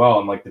moving pretty well.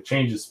 And like the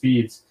change of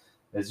speeds,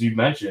 as you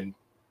mentioned,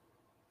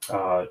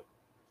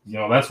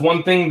 that's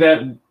one thing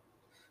that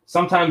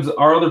sometimes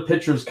our other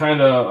pitchers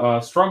kind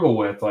of struggle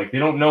with. Like they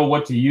don't know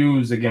what to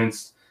use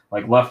against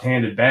like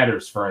left-handed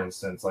batters, for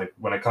instance. Like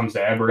when it comes to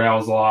Adbert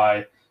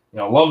Alzolay,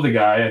 love the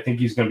guy. I think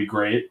he's going to be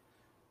great,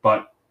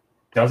 but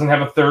doesn't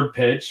have a third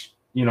pitch.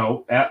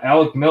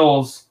 Alec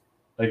Mills,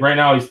 like right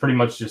now, he's pretty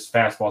much just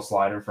fastball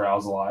slider for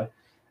Alzolay.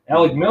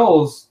 Alec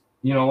Mills,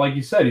 like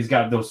you said, he's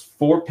got those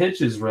 4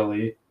 pitches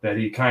really that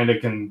he kind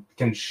of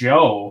can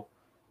show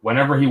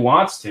whenever he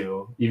wants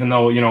to, even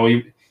though,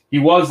 he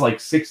was like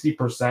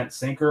 60%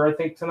 sinker, I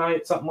think,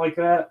 tonight, something like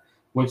that,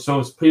 he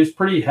was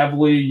pretty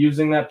heavily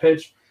using that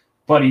pitch,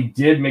 but he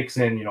did mix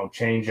in,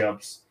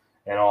 change-ups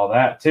and all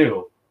that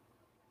too.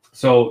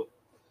 So,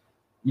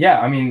 yeah,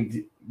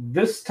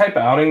 this type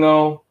of outing,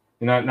 though,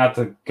 not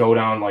to go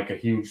down like a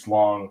huge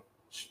long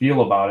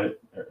spiel about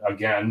it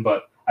again,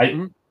 but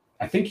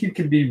I think he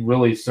could be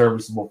really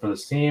serviceable for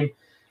this team.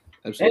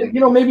 Absolutely.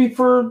 And maybe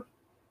for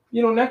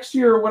next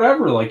year or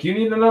whatever, like you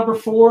need a number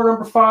 4,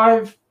 number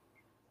 5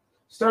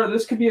 starter.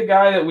 This could be a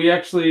guy that we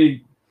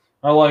actually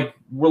are like,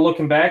 we're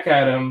looking back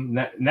at him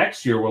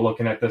next year. We're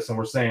looking at this and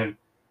we're saying,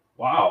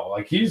 wow,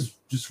 like he's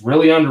just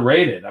really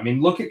underrated. I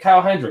mean, look at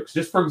Kyle Hendricks,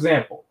 just for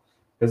example,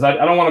 because I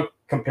don't want to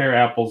compare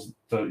apples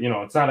to,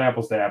 it's not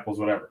apples to apples,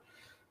 whatever.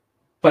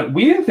 But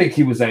we didn't think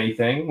he was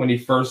anything when he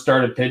first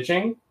started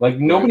pitching. Like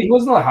nobody, he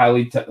wasn't a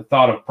highly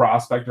thought of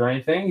prospect or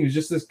anything. He was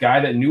just this guy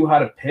that knew how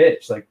to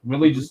pitch, like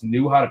really just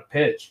knew how to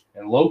pitch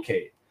and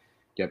locate.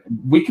 Yep.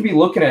 We could be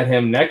looking at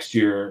him next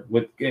year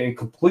with a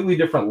completely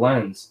different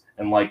lens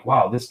and like,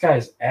 wow, this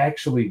guy's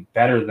actually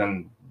better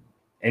than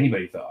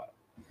anybody thought.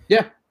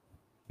 Yeah.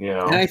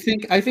 And I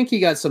think he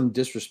got some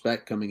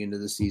disrespect coming into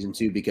the season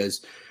too,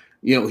 because,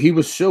 he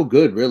was so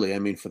good, really. I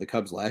mean, for the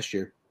Cubs last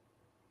year.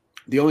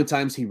 The only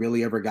times he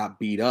really ever got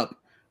beat up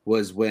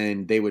was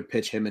when they would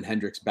pitch him and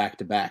Hendricks back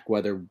to back,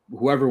 whether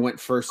whoever went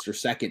first or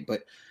second.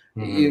 But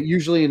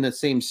usually in the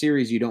same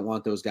series, you don't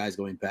want those guys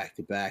going back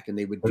to back, and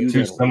they would do too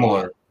that.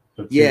 Similar.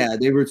 Yeah,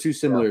 they were too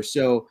similar. Yeah.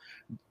 So,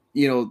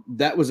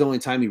 that was the only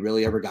time he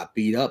really ever got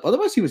beat up.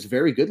 Otherwise, he was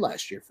very good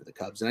last year for the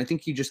Cubs, and I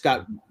think he just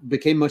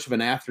became much of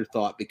an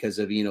afterthought because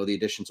of the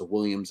additions of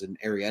Williams and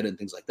Arrieta and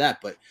things like that.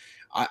 But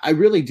I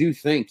really do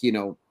think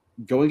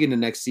going into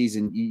next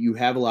season, you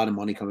have a lot of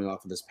money coming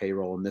off of this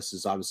payroll, and this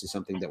is obviously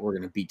something that we're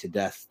going to beat to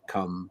death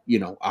come,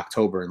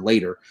 October and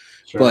later.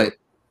 Sure. But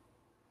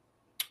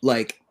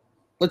like,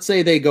 let's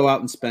say they go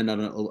out and spend on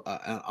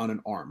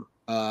an arm.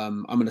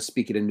 I'm going to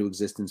speak it into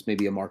existence,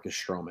 maybe a Marcus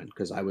Stroman,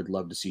 because I would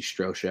love to see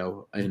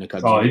Strosho in a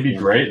Cubs uniform. He'd be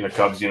great in a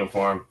Cubs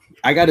uniform.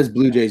 I got his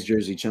Blue Jays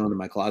jersey chilling in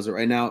my closet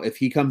right now. If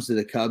he comes to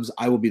the Cubs,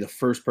 I will be the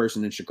first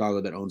person in Chicago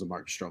that owns a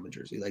Marcus Stroman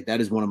jersey. Like, that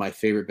is one of my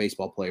favorite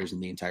baseball players in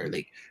the entire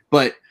league.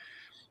 But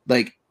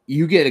like,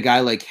 you get a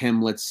guy like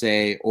him, let's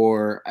say,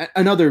 or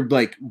another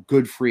like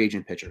good free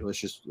agent pitcher.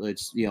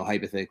 Let's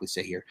hypothetically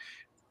say here.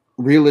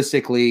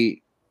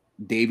 Realistically,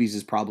 Davies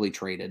is probably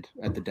traded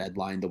at the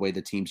deadline, the way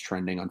the team's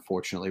trending,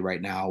 unfortunately,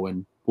 right now.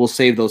 And we'll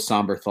save those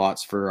somber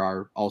thoughts for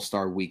our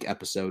All-Star Week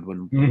episode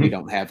when we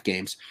don't have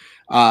games.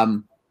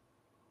 But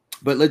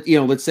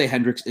let's say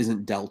Hendricks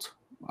isn't dealt,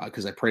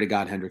 because I pray to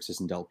God Hendricks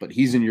isn't dealt, but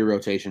he's in your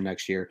rotation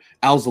next year.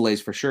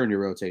 Alzolay's for sure in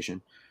your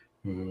rotation.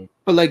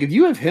 But like, if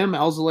you have him,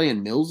 Alzolay,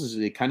 and Mills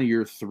is kind of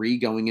your 3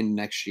 going into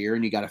next year,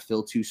 and you got to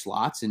fill 2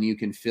 slots, and you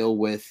can fill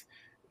with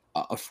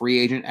a free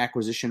agent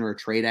acquisition or a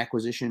trade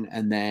acquisition,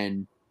 and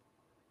then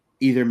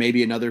either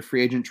maybe another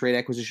free agent trade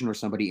acquisition or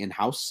somebody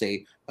in-house,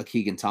 say a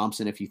Keegan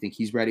Thompson, if you think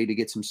he's ready to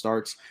get some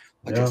starts,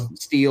 Justin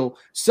Steele,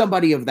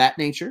 somebody of that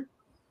nature.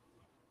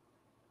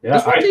 Yeah,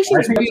 this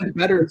rotation's in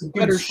better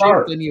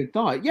shape than you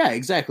thought. Yeah,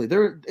 exactly.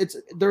 They're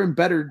in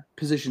better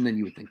position than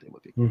you would think they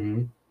would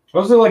be.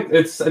 Those are like,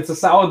 it's a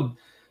solid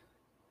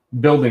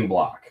building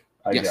block,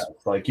 I guess.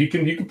 Like you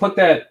can put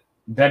that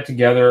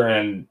together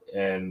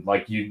and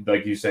like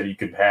you said, you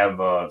could have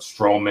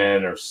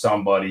Stroman or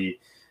somebody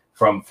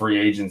from free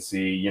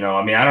agency.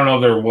 I mean, I don't know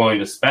if they're willing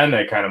to spend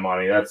that kind of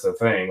money. That's the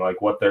thing.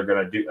 Like what they're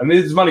gonna do. I mean,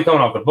 there's money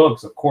coming off the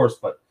books, of course,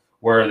 but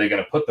where are they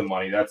gonna put the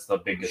money? That's the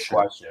biggest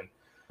question.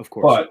 Of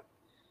course. But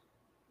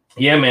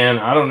yeah, man,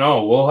 I don't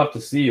know. We'll have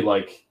to see.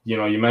 Like, you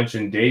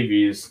mentioned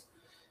Davies.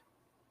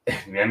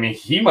 I mean,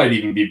 he might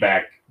even be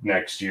back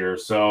next year.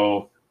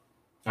 So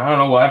I don't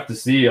know. We'll have to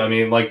see. I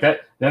mean, like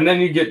that. And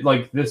then you get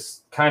like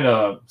this kind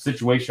of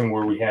situation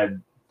where we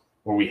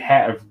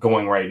have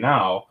going right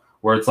now,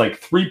 where it's like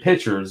 3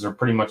 pitchers are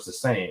pretty much the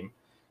same.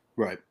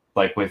 Right.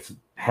 Like with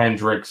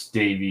Hendricks,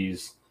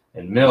 Davies,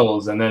 and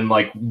Mills. And then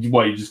like,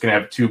 you're just going to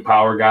have 2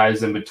 power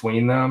guys in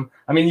between them.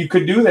 I mean, you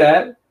could do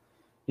that.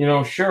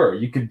 Sure.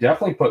 You could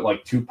definitely put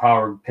like 2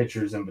 power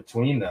pitchers in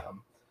between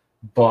them.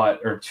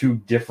 Or 2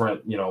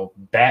 different,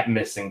 bat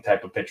missing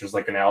type of pitchers,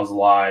 like an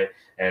Alzolay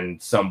and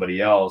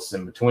somebody else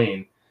in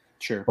between.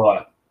 Sure.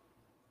 But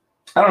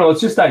I don't know.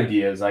 It's just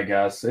ideas, I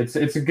guess. It's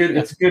a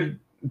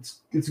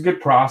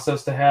good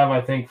process to have,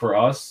 I think, for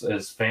us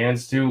as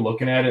fans too,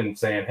 looking at it and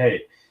saying,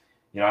 hey,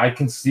 I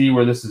can see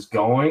where this is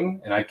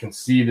going and I can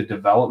see the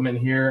development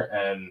here.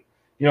 And,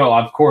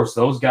 of course,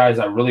 those guys,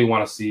 I really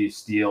want to see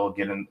Steele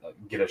get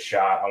a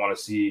shot. I want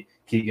to see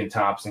Keegan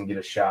Thompson get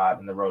a shot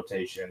in the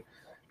rotation.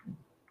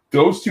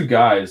 Those 2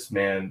 guys,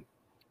 man,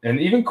 and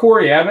even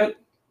Corey Abbott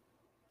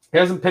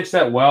hasn't pitched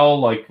that well,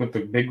 like with the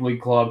big league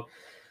club,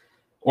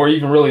 or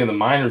even really in the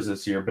minors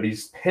this year. But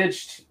he's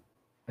pitched.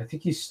 I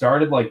think he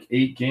started like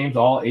 8 games.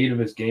 All 8 of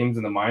his games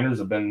in the minors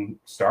have been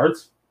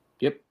starts.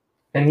 Yep.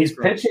 And he's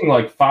pitching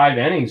like 5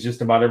 innings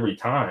just about every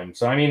time.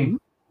 So I mean,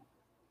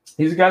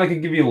 he's a guy that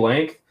could give you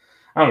length.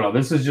 I don't know.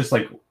 This is just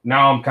like,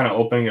 now I'm kind of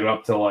opening it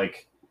up to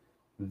like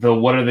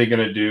what are they going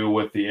to do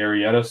with the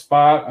Arrieta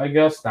spot? I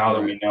guess now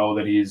that we know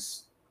that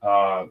he's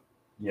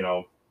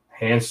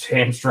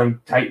hamstring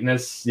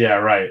tightness. Yeah,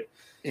 right.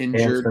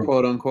 Injured,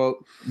 quote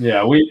unquote.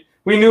 Yeah, we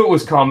knew it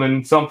was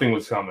coming. Something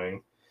was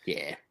coming.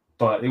 Yeah.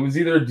 But it was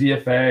either a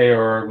DFA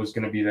or it was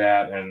going to be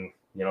that, and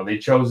they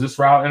chose this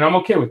route, and I'm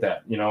okay with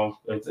that.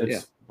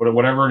 It's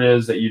whatever it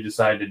is that you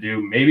decide to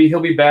do. Maybe he'll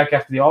be back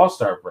after the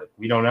All-Star break.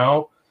 We don't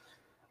know.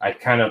 I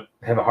kind of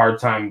have a hard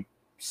time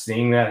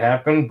seeing that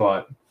happen,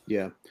 but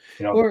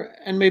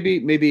and maybe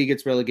he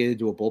gets relegated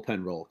to a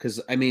bullpen role, because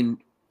I mean,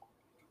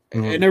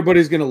 and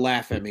everybody's going to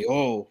laugh at me.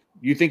 Oh,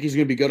 you think he's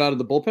going to be good out of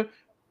the bullpen?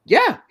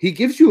 Yeah, he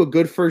gives you a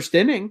good first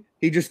inning.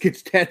 He just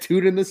gets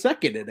tattooed in the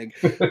second inning.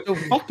 So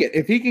fuck it.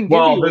 If he can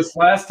give this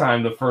last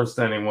time the first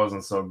inning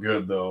wasn't so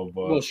good though.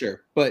 But well,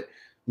 sure, but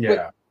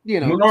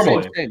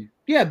normally,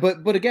 yeah,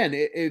 but again,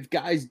 if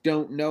guys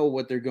don't know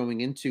what they're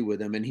going into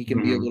with him, and he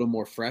can be a little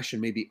more fresh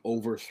and maybe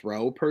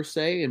overthrow per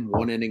se in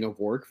one inning of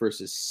work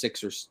versus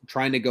 6 or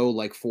trying to go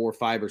like 4 or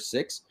 5 or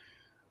 6.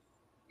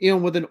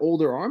 With an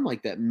older arm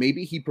like that,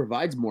 maybe he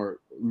provides more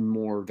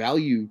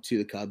value to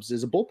the Cubs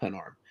as a bullpen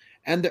arm.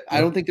 And I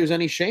don't think there's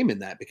any shame in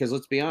that, because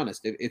let's be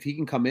honest, if he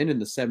can come in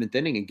the 7th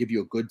inning and give you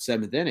a good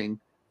 7th inning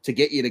to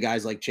get you to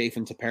guys like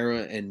Chafin,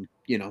 Tepera, and,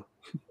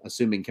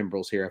 assuming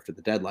Kimbrel's here after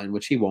the deadline,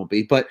 which he won't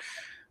be, but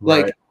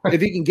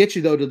if he can get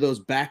you though to those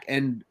back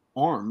end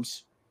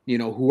arms,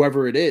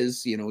 whoever it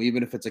is,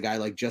 even if it's a guy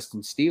like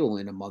Justin Steele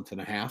in a month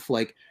and a half,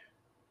 like,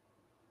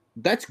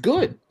 that's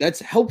good.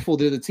 That's helpful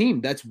to the team.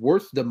 That's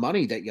worth the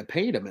money that you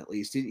paid him. At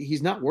least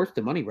he's not worth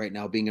the money right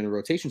now, being in a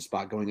rotation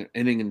spot, going an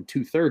inning and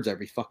 2/3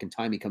 every fucking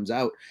time he comes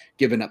out,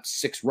 giving up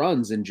 6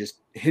 runs and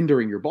just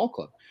hindering your ball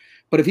club.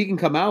 But if he can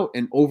come out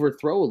and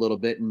overthrow a little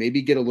bit and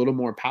maybe get a little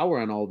more power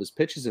on all of his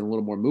pitches and a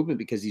little more movement,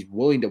 because he's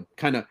willing to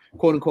kind of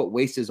quote unquote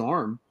waste his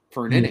arm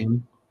for an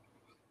inning,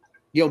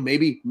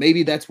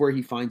 maybe that's where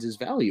he finds his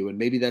value, and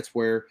maybe that's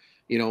where,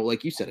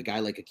 like you said, a guy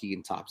like a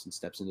Keegan Thompson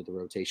steps into the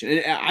rotation.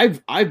 And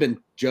I've been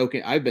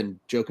joking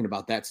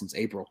about that since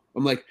April.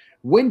 I'm like,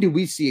 when do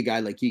we see a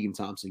guy like Keegan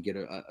Thompson get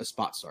a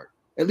spot start?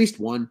 At least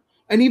one.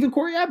 And even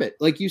Corey Abbott,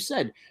 like you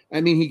said,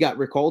 I mean, he got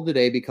recalled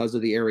today because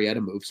of the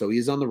Arrieta move, so he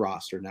is on the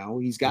roster now.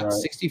 He's got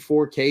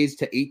 64 Ks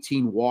to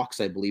 18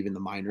 walks, I believe, in the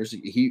minors.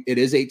 It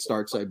is 8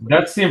 starts.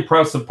 That's the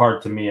impressive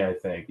part to me, I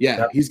think.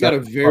 Yeah, he's got a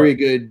very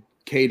good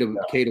K to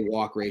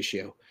walk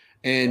ratio,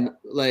 and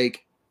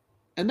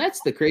and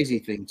that's the crazy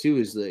thing too,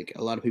 is like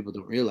a lot of people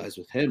don't realize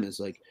with him is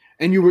like,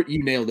 and you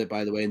nailed it,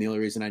 by the way. And the only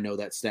reason I know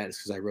that stat is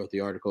because I wrote the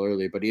article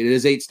earlier, but it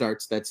is 8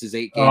 starts. That's his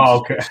 8 games. Oh,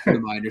 okay. For the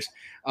minors.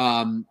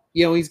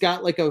 He's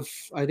got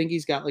I think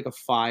he's got like a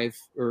 5,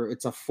 or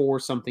it's a 4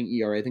 something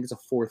ERA. I think it's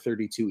a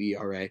 4.32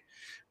 ERA,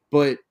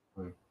 but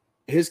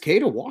his K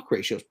to walk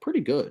ratio is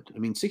pretty good. I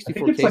mean,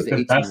 64 Ks to 18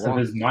 the best of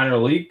his minor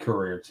league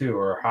career too,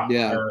 or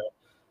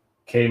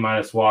K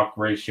minus walk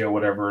ratio,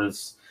 whatever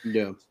is.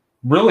 Yeah.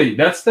 Really,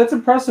 that's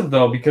impressive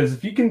though, because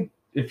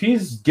if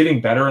he's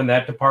getting better in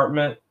that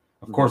department,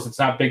 of course it's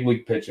not big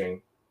league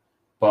pitching,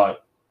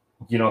 but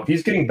if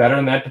he's getting better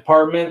in that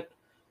department,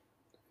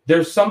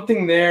 there's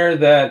something there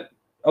that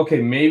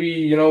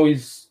maybe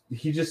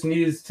he just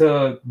needs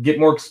to get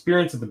more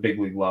experience at the big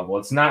league level.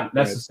 It's not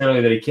necessarily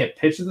that he can't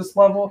pitch at this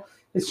level.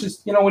 It's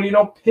just when you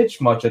don't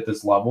pitch much at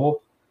this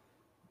level,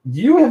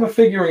 you have a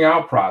figuring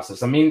out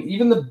process. I mean,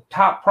 even the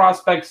top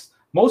prospects.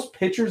 Most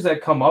pitchers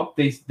that come up,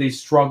 they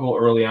struggle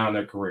early on in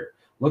their career.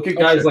 Look at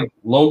guys like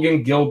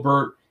Logan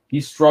Gilbert.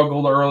 He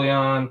struggled early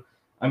on.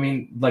 I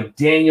mean, like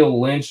Daniel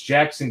Lynch,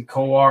 Jackson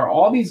Kowar,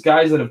 all these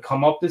guys that have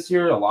come up this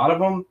year, a lot of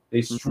them,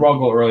 they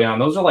struggle early on.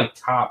 Those are like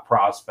top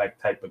prospect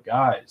type of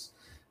guys.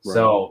 Right.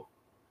 So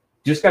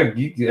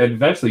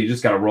eventually you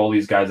just got to roll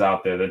these guys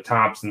out there, the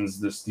Thompsons,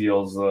 the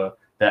Steeles, the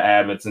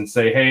Abbotts, and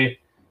say, hey,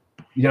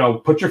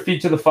 put your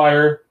feet to the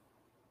fire,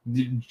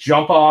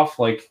 jump off,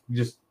 like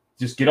just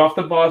get off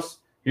the bus.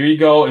 Here you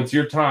go. It's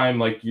your time.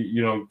 Like,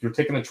 you're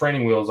taking the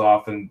training wheels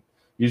off, and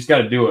you just got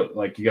to do it.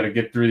 Like, you got to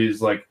get through these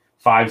like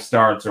 5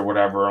 starts or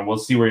whatever, and we'll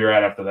see where you're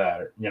at after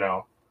that.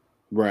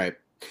 Right.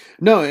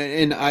 No,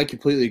 and I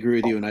completely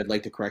agree with you. And I'd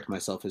like to correct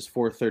myself. His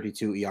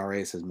 4.32 ERA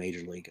is his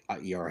major league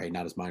ERA,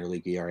 not his minor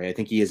league ERA. I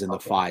think he is in the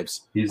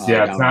 5s. It's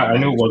not. I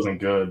knew it wasn't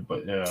good, but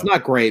it's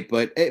not great,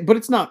 but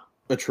it's not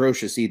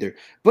atrocious either.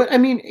 But I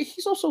mean,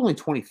 he's also only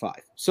 25,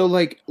 so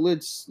like,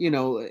 let's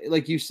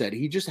like you said,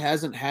 he just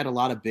hasn't had a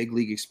lot of big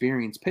league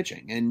experience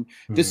pitching, and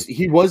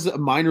he was a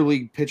minor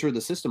league pitcher of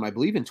the system, I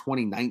believe, in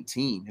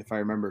 2019, if I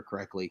remember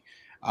correctly.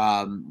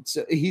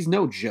 So he's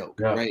no joke,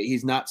 right?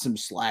 He's not some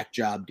slack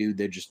job dude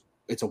that just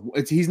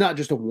he's not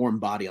just a warm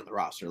body on the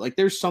roster. Like,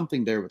 there's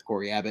something there with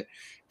Corey Abbott,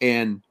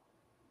 and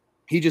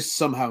he just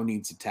somehow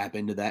needs to tap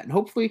into that. And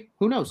hopefully,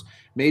 who knows,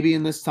 maybe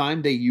in this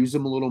time they use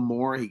him a little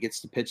more. He gets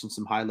to pitch in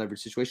some high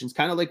leverage situations,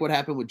 kind of like what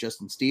happened with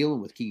Justin Steele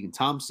and with Keegan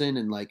Thompson.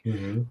 And like,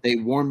 they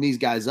warm these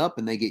guys up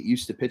and they get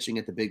used to pitching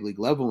at the big league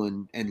level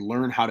and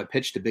learn how to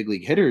pitch to big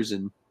league hitters.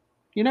 And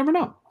you never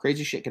know,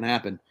 crazy shit can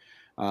happen,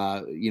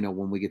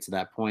 when we get to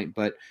that point.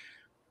 But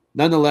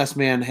nonetheless,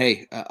 man,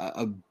 hey,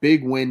 a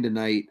big win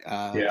tonight.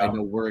 I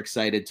know we're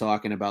excited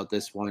talking about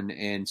this one.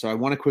 And so I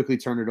want to quickly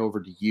turn it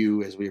over to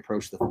you as we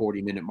approach the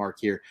 40-minute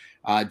mark here.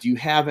 Do you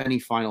have any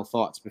final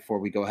thoughts before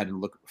we go ahead and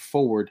look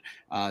forward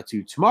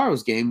to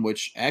tomorrow's game,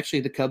 which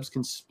actually the Cubs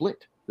can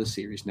split the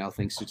series now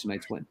thanks to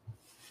tonight's win?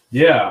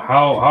 Yeah,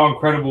 how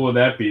incredible would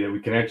that be that we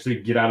can actually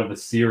get out of a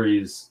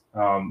series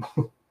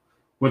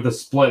with a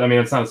split? I mean,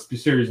 it's not a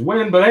series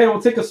win, but hey,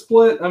 we'll take a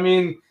split. I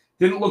mean,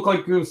 didn't look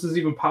like this is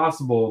even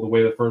possible the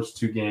way the first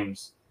two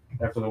games,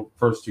 after the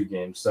first two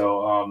games.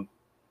 So,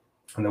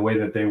 and the way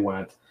that they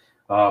went.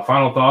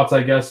 Final thoughts,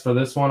 I guess, for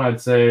this one, I'd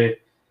say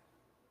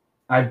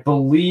I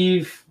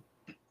believe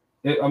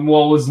it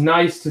was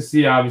nice to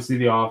see, obviously,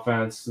 the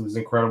offense. It was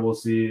incredible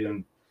to see,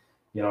 and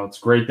it's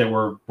great that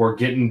we're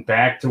getting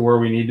back to where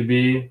we need to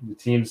be. The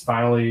team's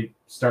finally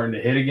starting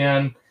to hit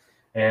again.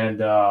 And,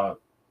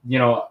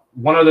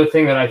 one other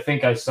thing that I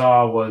think I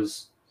saw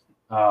was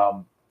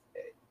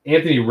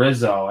Anthony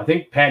Rizzo. I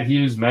think Pat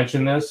Hughes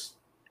mentioned this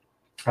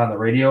on the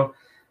radio.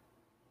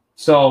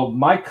 So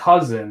my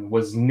cousin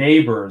was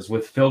neighbors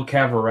with Phil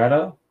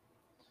Cavaretta.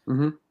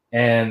 Mm-hmm.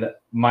 And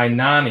my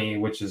nanny,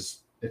 which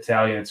is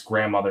Italian, it's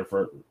grandmother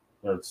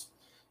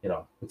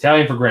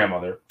Italian for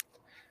grandmother.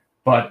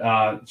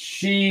 But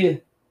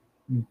she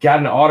got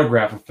an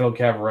autograph of Phil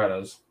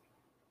Cavaretta's.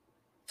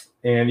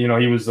 And,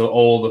 he was the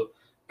old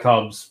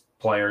Cubs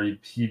player.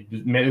 He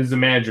was a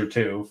manager,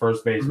 too,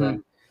 first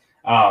baseman.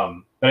 Mm-hmm.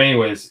 But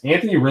anyways,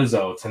 Anthony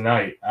Rizzo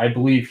tonight, I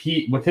believe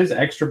with his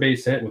extra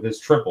base hit, with his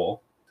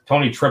triple,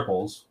 Tony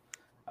Triples.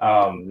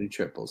 Tony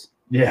Triples.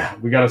 Yeah,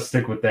 we got to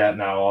stick with that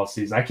now all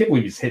season. I can't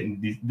believe he's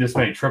hitting this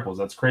many triples.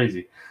 That's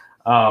crazy.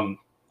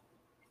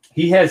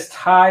 He has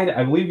tied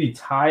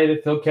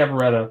Phil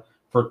Cavaretta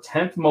for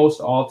 10th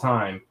most all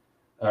time,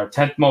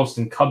 10th most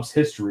in Cubs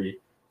history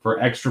for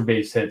extra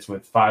base hits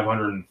with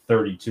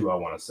 532, I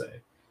want to say.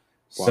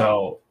 Wow.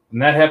 So,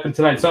 and that happened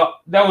tonight. So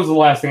that was the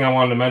last thing I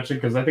wanted to mention,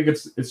 because I think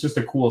it's just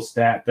a cool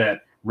stat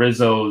that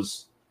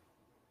Rizzo's,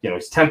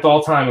 he's 10th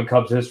all time in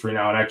Cubs history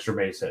now in extra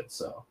base hits.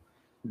 So,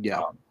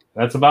 yeah.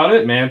 That's about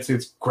it, man.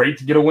 It's great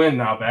to get a win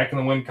now. Back in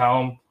the win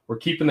column. We're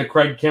keeping the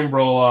Craig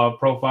Kimbrell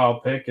profile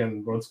pick,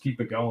 and let's keep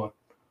it going.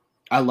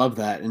 I love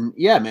that. And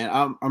yeah, man,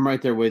 I'm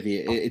right there with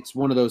you. It's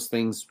one of those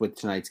things with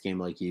tonight's game,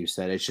 like you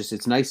said.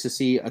 It's nice to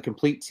see a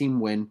complete team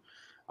win.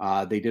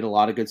 They did a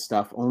lot of good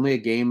stuff. Only a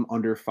game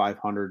under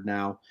 500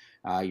 now.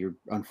 You're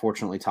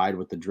unfortunately tied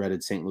with the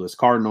dreaded St. Louis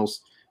Cardinals.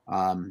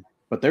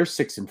 But they're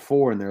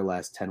 6-4 in their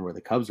last 10, where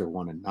the Cubs are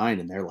 1-9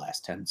 in their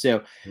last 10.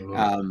 So,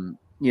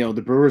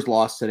 the Brewers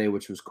lost today,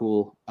 which was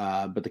cool,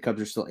 but the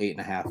Cubs are still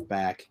 8.5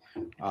 back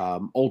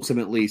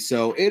ultimately.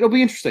 So it'll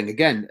be interesting.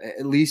 Again,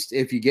 at least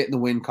if you get in the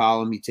win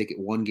column, you take it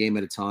one game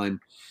at a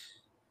time.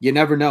 You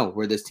never know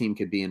where this team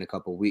could be in a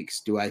couple of weeks.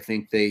 Do I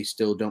think they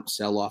still don't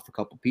sell off a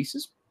couple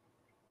pieces?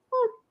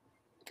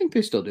 I think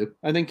they still do.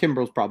 I think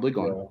Kimbrell's probably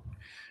gone,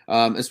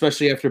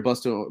 especially after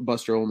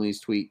Buster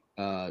Olney's tweet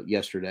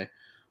yesterday.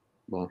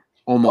 Well,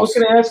 almost. I was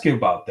going to ask you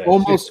about that.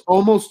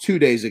 Almost 2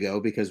 days ago,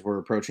 because we're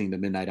approaching the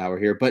midnight hour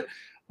here. But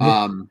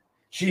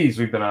geez,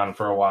 we've been on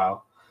for a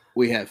while.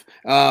 We have.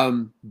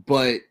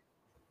 But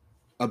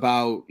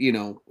about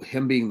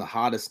him being the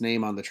hottest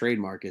name on the trade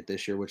market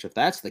this year, which if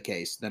that's the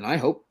case, then I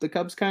hope the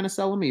Cubs kind of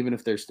sell him, even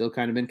if they're still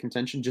kind of in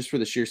contention, just for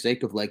the sheer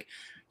sake of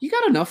you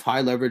got enough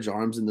high leverage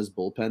arms in this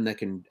bullpen that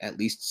can at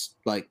least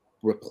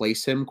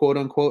replace him, quote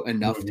unquote,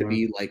 enough to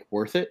be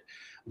worth it.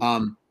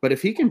 But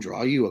if he can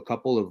draw you a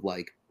couple of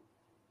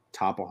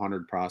top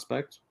 100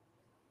 prospects,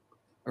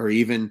 or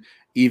even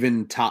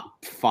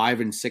top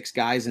 5 and 6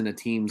 guys in a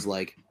team's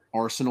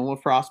arsenal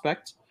of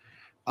prospects,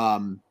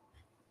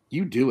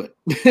 you do it.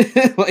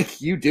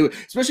 You do it,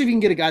 especially if you can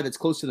get a guy that's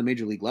close to the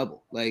major league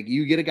level.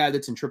 You get a guy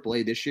that's in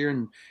AAA this year,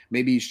 and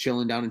maybe he's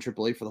chilling down in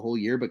AAA for the whole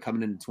year, but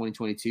coming into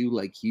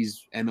 2022,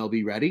 he's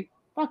MLB ready.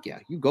 Fuck yeah,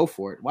 you go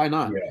for it. Why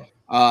not?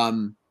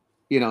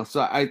 Yeah.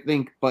 So I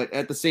think, but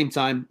at the same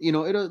time,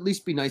 it'll at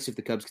least be nice if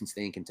the Cubs can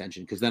stay in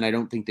contention, because then I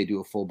don't think they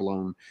do a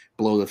full-blown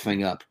blow the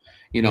thing up.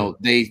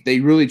 They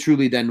really,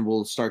 truly then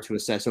will start to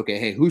assess, okay,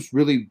 hey, who's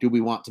really do we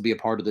want to be a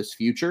part of this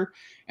future,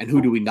 and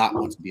who do we not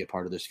want to be a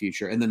part of this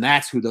future? And then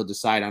that's who they'll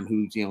decide on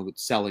who's,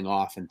 selling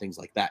off and things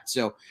like that.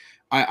 So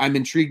I'm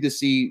intrigued to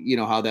see,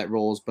 how that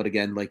rolls. But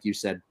again, like you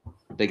said,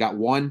 they got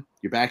one,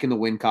 you're back in the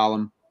win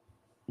column,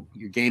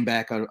 your game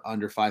back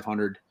under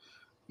 500.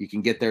 You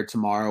can get there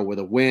tomorrow with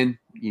a win.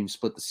 You can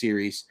split the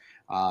series,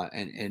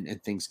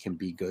 and things can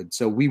be good.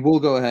 So we will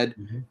go ahead.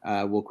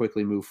 We'll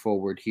quickly move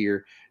forward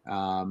here.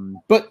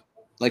 But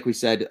like we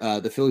said,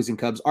 the Phillies and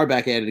Cubs are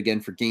back at it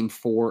again for Game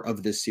 4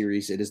 of this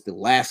series. It is the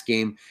last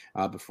game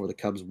before the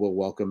Cubs will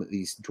welcome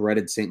these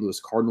dreaded St. Louis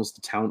Cardinals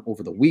to town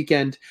over the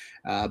weekend.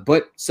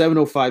 But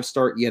 7:05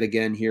 start yet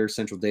again here,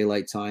 Central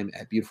Daylight Time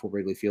at beautiful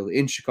Wrigley Field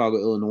in Chicago,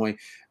 Illinois.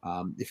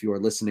 If you are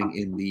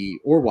listening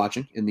or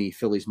watching in the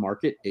Phillies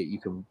market, you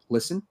can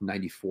listen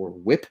 94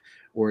 WHIP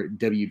or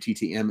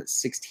WTTM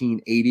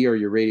 1680 are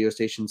your radio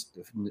stations.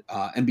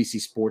 NBC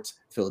Sports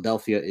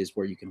Philadelphia is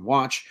where you can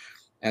watch.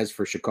 As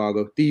for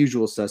Chicago, the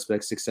usual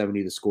suspects,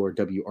 670 The Score,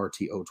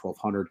 WRTO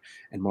 1200,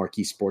 and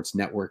Marquee Sports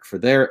Network for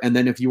there. And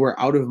then if you are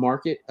out of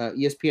market,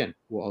 ESPN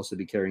will also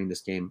be carrying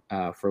this game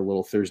for a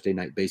little Thursday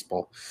night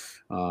baseball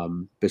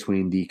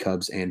between the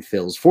Cubs and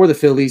Phils. For the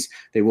Phillies,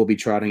 they will be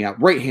trotting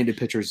out right-handed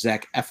pitcher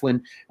Zach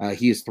Eflin.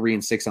 He is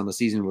 3-6 on the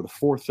season with a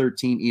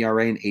 4.13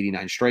 ERA and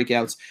 89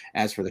 strikeouts.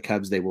 As for the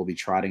Cubs, they will be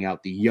trotting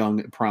out the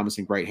young,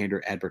 promising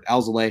right-hander Adbert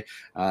Alzolay.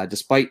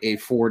 Despite a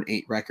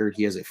 4-8 record,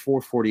 he has a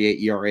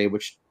 4.48 ERA,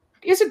 which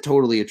isn't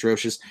totally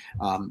atrocious,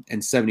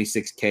 and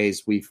 76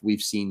 Ks.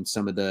 We've seen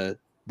some of the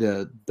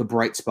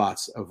bright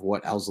spots of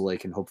what Alzolay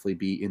can hopefully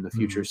be in the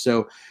future.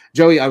 So,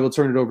 Joey, I will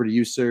turn it over to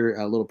you, sir.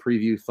 A little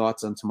preview,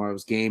 thoughts on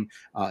tomorrow's game,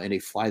 and a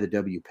fly the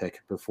W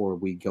pick before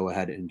we go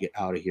ahead and get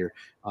out of here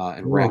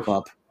and wrap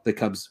up the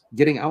Cubs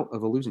getting out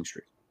of a losing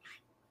streak.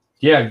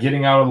 Yeah,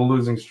 getting out of the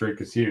losing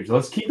streak is huge.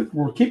 Let's keep it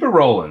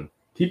rolling.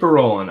 Keep it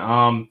rolling.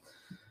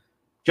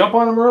 Jump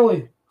on them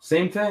early.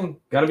 Same thing.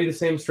 Got to be the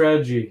same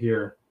strategy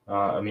here.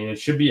 I mean, it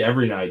should be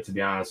every night, to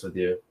be honest with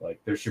you. Like,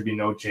 there should be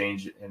no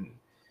change in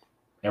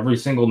every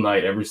single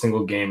night, every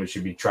single game. It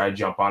should be try to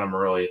jump on them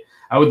early.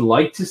 I would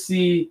like to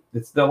see the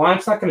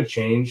lineup's not going to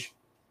change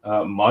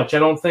much. I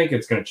don't think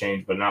it's going to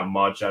change, but not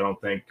much. I don't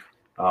think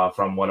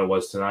from what it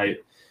was tonight.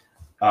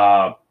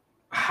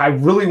 I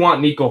really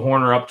want Nico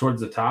Hoerner up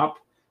towards the top.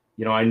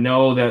 You know, I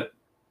know that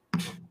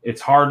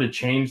it's hard to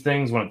change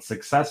things when it's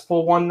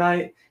successful one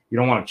night. You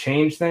don't want to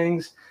change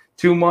things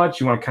too much.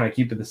 You want to kind of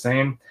keep it the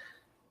same.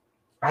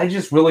 I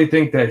just really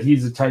think that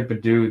he's the type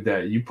of dude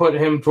that you put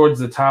him towards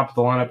the top of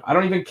the lineup. I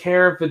don't even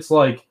care if it's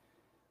like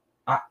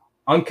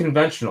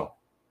unconventional.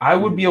 I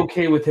would be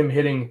okay with him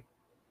hitting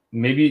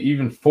maybe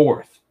even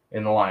fourth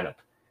in the lineup.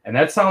 And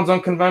that sounds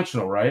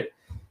unconventional, right?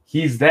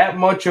 He's that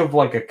much of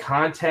like a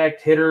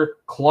contact hitter,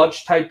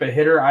 clutch type of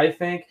hitter, I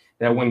think,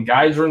 that when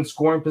guys are in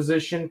scoring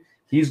position,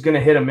 he's going to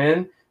hit them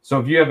in. So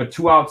if you have a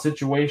 2-out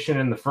situation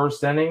in the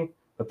first inning,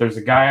 but there's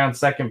a guy on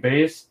second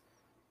base,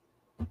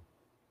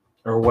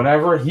 or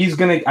whatever,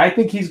 I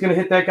think he's gonna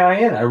hit that guy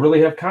in. I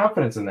really have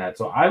confidence in that.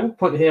 So I would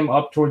put him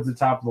up towards the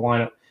top of the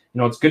lineup. You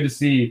know, it's good to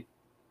see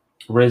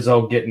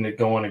Rizzo getting it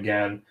going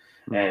again,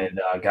 and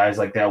guys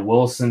like that.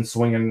 Wilson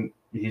swinging,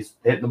 he's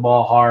hitting the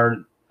ball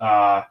hard.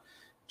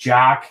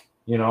 Jock,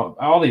 you know,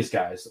 all these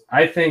guys.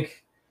 I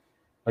think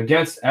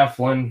against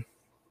Eflin,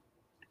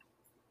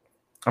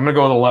 I'm gonna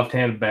go with a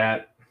left-handed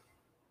bat.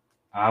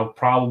 I'll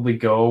probably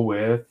go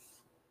with.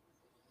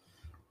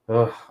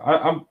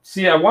 I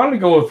wanted to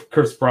go with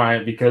Chris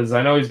Bryant because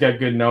I know he's got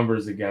good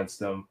numbers against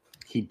him.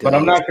 He does. But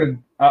I'm not gonna.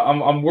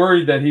 I'm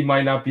worried that he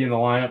might not be in the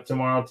lineup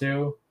tomorrow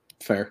too.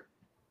 Fair.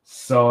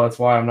 So that's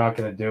why I'm not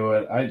gonna do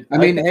it. I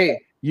mean,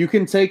 hey, you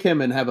can take him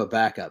and have a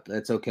backup.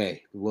 That's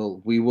okay.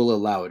 We will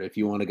allow it if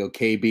you want to go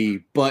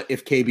KB. But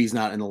if KB's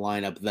not in the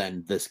lineup,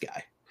 then this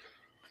guy.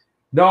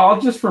 No, I'll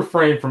just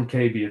refrain from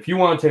KB. If you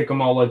want to take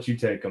him, I'll let you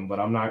take him.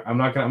 But I'm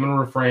gonna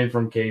refrain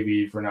from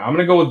KB for now. I'm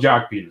gonna go with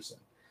Jock Peterson.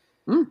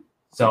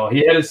 So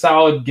he had a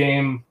solid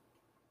game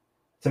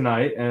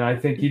tonight, and I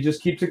think he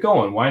just keeps it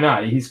going. Why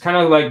not? He's kind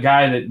of like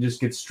guy that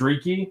just gets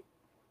streaky.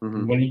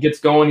 When he gets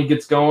going, he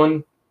gets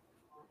going.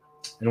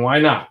 And why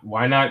not?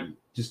 Why not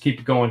just keep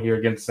it going here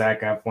against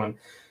Zach Eflin,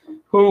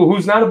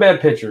 who's not a bad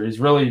pitcher.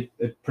 He's really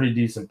a pretty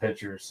decent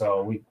pitcher.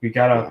 So you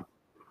gotta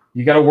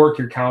work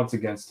your counts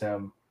against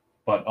him,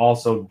 but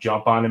also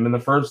jump on him in the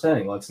first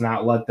inning. Let's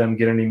not let them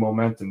get any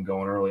momentum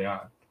going early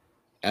on.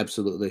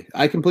 Absolutely.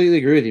 I completely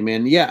agree with you,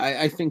 man. Yeah,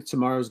 I think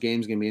tomorrow's game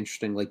is going to be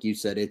interesting. Like you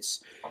said,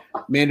 it's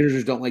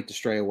managers don't like to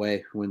stray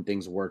away when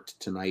things worked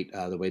tonight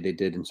the way they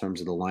did in terms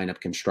of the lineup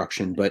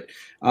construction. But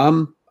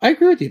I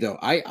agree with you, though.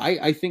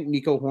 I think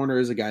Nico Hoerner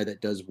is a guy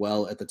that does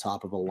well at the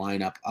top of a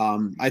lineup.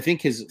 I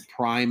think his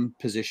prime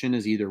position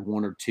is either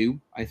 1 or 2,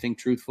 I think,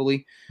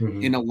 truthfully,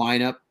 in a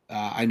lineup.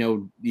 I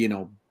know,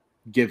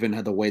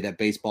 given the way that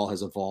baseball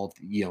has evolved,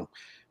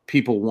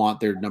 people want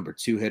their number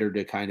 2 hitter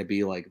to kind of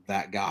be like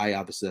that guy.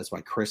 Obviously, that's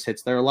why Chris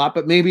hits there a lot,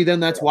 but maybe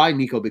then that's why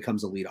Nico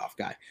becomes a leadoff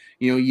guy.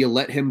 You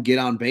let him get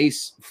on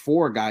base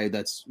for a guy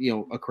that's,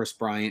 a Chris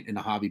Bryant and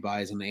a Javi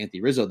Baez and the Anthony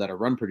Rizzo that are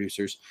run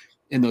producers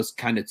in those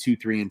kind of 2,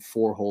 3, and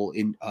 4 hole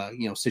in,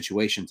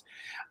 situations.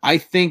 I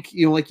think,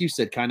 like you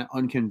said, kind of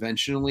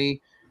unconventionally,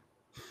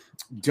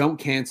 don't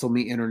cancel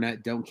me,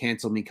 internet. Don't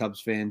cancel me,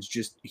 Cubs fans.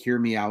 Just hear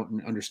me out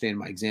and understand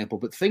my example.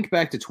 But think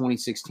back to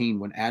 2016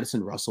 when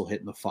Addison Russell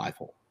hit in the 5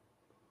 hole.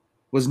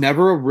 Was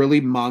never a really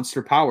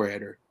monster power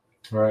hitter,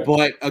 right?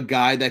 But a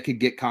guy that could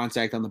get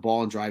contact on the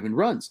ball and drive in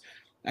runs.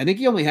 I think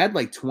he only had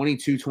like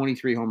 22,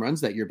 23 home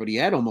runs that year, but he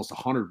had almost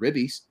 100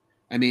 ribbies.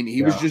 I mean,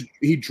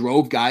 he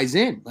drove guys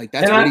in. Like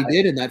that's what he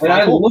did in that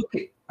 5 hole.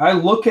 I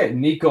look at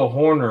Nico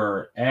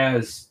Hoerner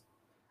as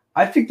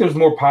I think there's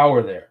more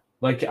power there.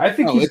 Like I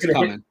think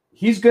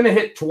he's going to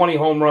hit 20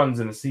 home runs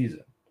in a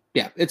season.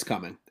 Yeah, it's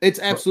coming.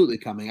 It's absolutely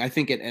coming. I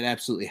think it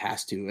absolutely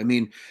has to. I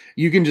mean,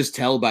 you can just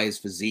tell by his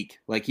physique.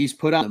 Like, he's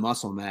put on the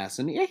muscle mass,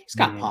 and yeah, he's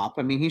got pop.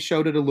 I mean, he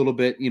showed it a little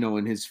bit,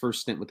 in his first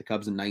stint with the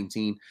Cubs in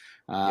 19.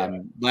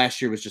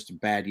 Last year was just a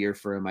bad year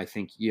for him. I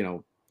think,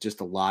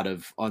 just a lot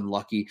of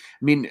unlucky.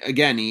 I mean,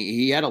 again,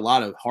 he had a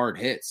lot of hard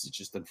hits. It's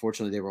just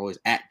unfortunately they were always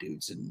at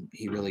dudes, and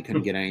he really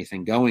couldn't get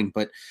anything going.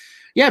 But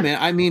yeah, man,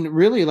 I mean,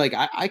 really, like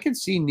I could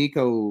see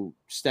Nico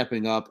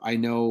stepping up. I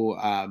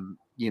know,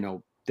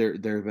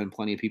 there have been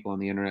plenty of people on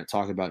the internet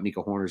talking about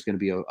Nico Hoerner is going to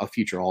be a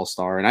future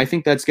All-Star, and I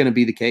think that's going to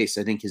be the case.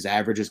 I think his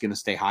average is going to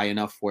stay high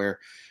enough where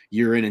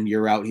year in and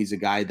year out, he's a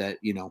guy that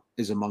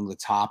is among the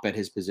top at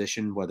his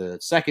position, whether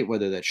that's second,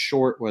 whether that's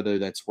short, whether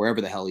that's wherever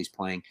the hell he's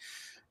playing.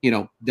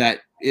 That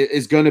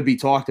is going to be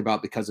talked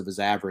about because of his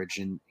average.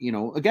 And,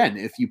 again,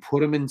 if you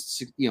put him in,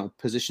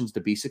 positions to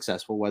be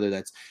successful, whether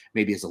that's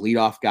maybe as a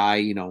leadoff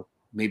guy,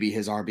 maybe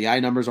his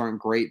RBI numbers aren't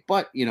great,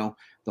 but,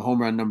 the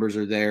home run numbers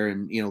are there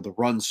and, the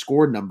run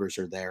scored numbers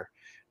are there.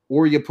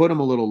 Or you put him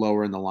a little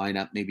lower in the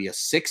lineup, maybe a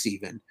 6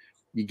 even.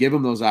 You give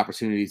him those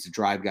opportunities to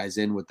drive guys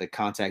in with the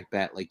contact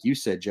bat, like you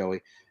said,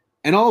 Joey.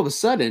 And all of a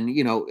sudden,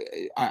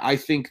 I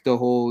think the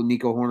whole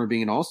Nico Hoerner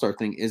being an all-star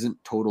thing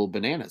isn't total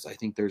bananas. I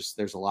think there's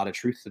a lot of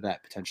truth to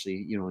that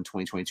potentially, in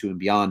 2022 and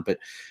beyond. But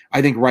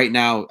I think right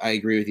now, I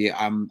agree with you.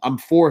 I'm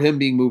for him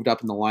being moved up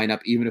in the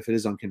lineup, even if it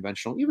is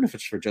unconventional, even if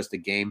it's for just a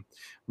game,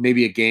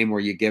 maybe a game where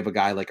you give a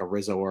guy like a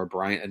Rizzo or a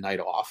Bryant a night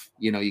off.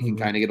 You can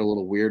kind of get a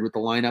little weird with the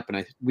lineup,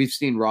 and we've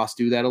seen Ross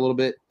do that a little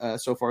bit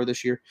so far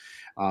this year.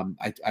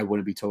 I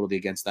wouldn't be totally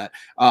against that.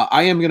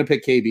 I am going to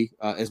pick KB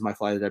as my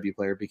Fly the W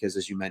player because,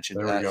 as you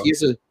mentioned, he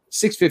has a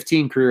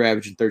 615 career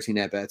average and 13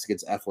 at-bats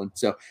against Eflin.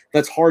 So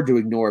that's hard to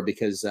ignore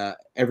because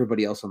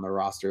everybody else on the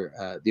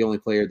roster, the only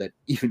player that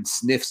even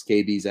sniffs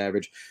KB's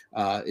average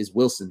is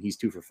Wilson. He's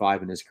 2 for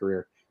 5 in his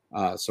career.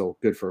 So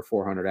good for a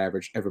 400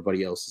 average.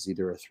 Everybody else is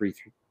either a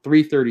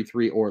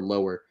 333 or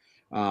lower,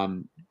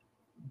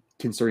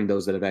 concerning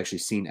those that have actually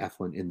seen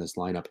Eflin in this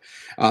lineup.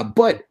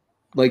 But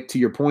like to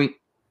your point,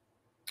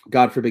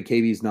 God forbid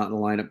KB's not in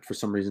the lineup for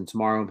some reason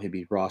tomorrow.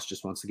 Maybe Ross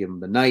just wants to give him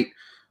the night,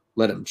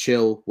 let him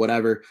chill,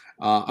 whatever.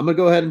 I'm going to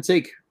go ahead and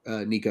take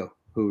Nico,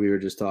 who we were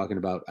just talking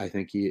about. I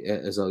think he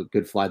is a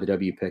good Fly the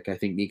W pick. I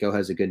think Nico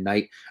has a good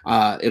night.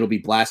 It'll be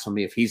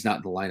blasphemy if he's not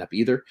in the lineup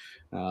either.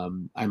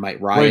 I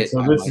might riot. Wait,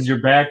 so this is your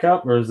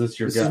backup or is this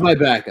your guy? This is my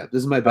backup. This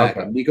is my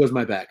backup. Okay. Nico's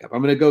my backup.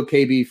 I'm going to go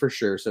KB for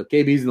sure. So if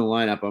KB's in the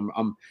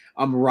lineup,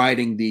 I'm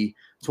riding the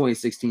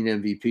 2016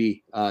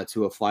 MVP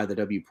to a Fly the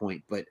W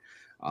point. But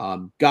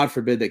God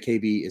forbid that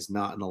KB is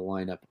not in the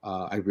lineup.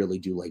 I really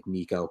do like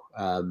Nico.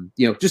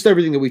 Just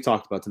everything that we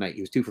talked about tonight.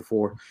 He was 2 for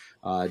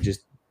 4.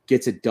 Just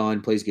gets it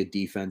done, plays good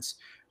defense.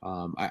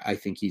 I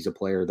think he's a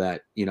player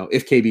that,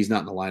 if KB's not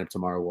in the lineup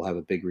tomorrow, we'll have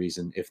a big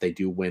reason if they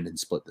do win and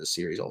split this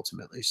series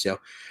ultimately. So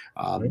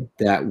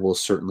that will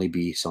certainly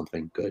be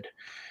something good.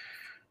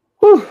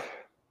 Whew.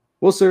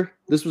 Well, sir,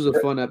 this was a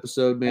fun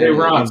episode, man. Hey,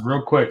 Ron,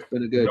 real quick.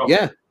 Been a good.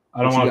 Yeah.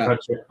 I don't want to cut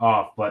you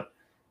off, but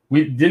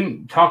we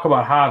didn't talk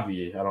about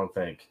Javi, I don't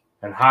think.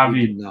 And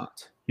Javi,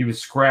 he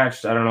was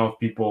scratched. I don't know if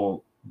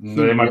people,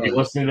 they might be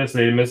listening to this,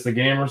 they missed the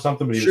game or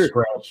something, but he was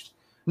scratched.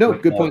 No,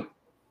 good point.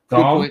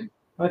 Thumb, good point.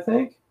 I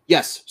think.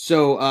 Yes.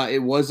 So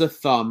it was a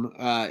thumb.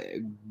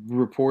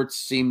 Reports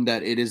seem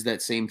that it is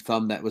that same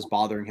thumb that was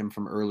bothering him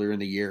from earlier in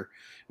the year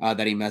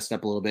that he messed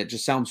up a little bit.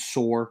 Just sounds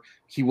sore.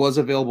 He was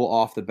available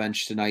off the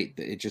bench tonight.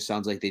 It just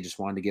sounds like they just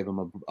wanted to give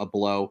him a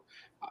blow.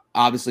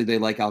 Obviously, they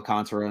like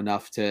Alcantara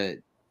enough to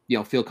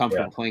feel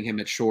comfortable playing him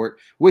at short.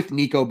 With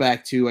Nico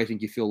back too, I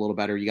think you feel a little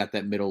better. You got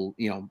that middle,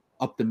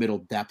 up the middle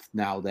depth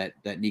now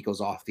that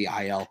Nico's off the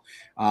IL.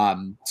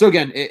 So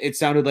again, it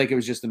sounded like it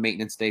was just a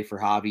maintenance day for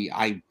Javi.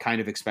 I kind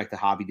of expect the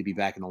Javi to be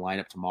back in the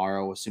lineup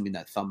tomorrow, assuming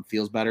that thumb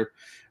feels better.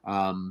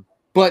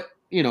 But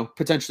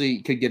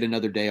potentially could get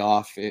another day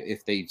off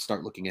if they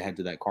start looking ahead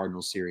to that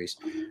Cardinals series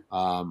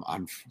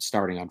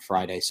starting on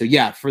Friday. So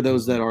yeah, for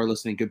those that are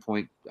listening, good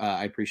point.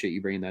 I appreciate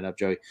you bringing that up,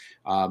 Joey.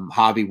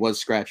 Javi was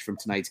scratched from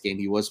tonight's game.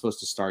 He was supposed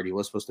to start. He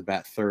was supposed to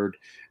bat third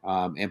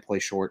and play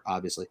short,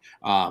 obviously.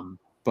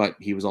 But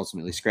he was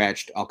ultimately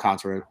scratched.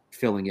 Alcantara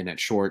filling in at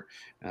short,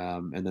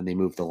 and then they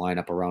moved the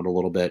lineup around a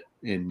little bit,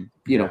 and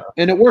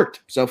and it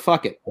worked. So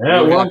fuck it.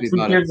 Yeah, well,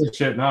 who gives a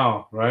shit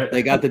now, right?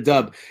 They got the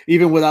dub,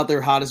 even without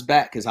their hottest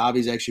bat, because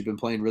Javi's actually been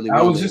playing really well.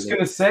 I was just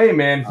gonna say,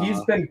 man,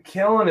 he's been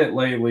killing it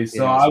lately.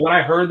 So when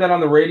I heard that on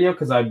the radio,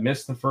 because I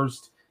missed the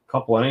first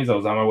couple innings, I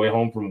was on my way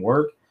home from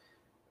work,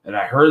 and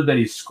I heard that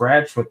he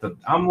scratched with the.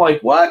 I'm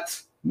like,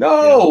 what?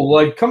 No,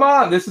 like, come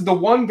on. This is the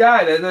one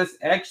guy that's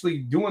actually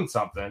doing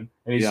something,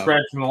 and he's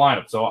scratched from the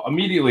lineup. So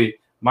immediately,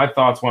 my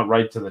thoughts went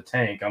right to the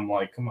tank. I'm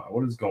like, come on,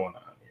 what is going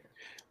on here?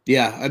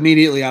 Yeah,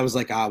 immediately I was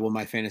like, well,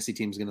 my fantasy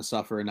team's going to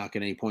suffer and not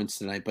get any points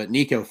tonight. But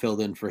Nico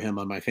filled in for him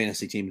on my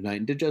fantasy team tonight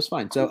and did just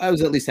fine. So I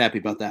was at least happy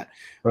about that.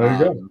 There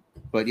you go.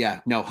 But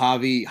yeah, no,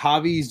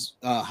 Javi's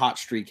hot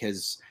streak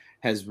has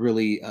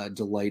really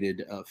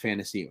delighted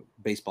fantasy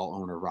baseball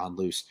owner Ron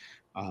Luce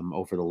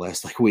over the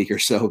last week or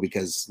so,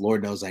 because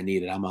Lord knows I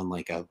need it. I'm on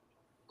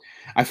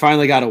I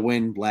finally got a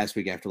win last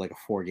week after a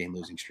 4-game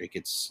losing streak.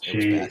 It was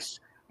bad.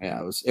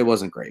 Yeah, it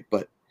wasn't great,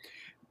 but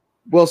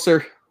well,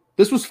 sir,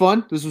 this was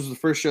fun. This was the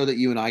first show that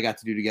you and I got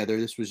to do together.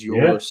 This was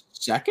your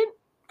second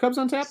Cubs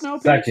on Tap now?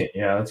 Second.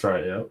 Yeah, that's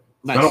right. Yeah.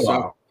 Nice.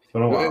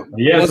 been a while.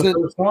 Yeah, it's the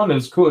first one.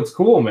 It's cool. It's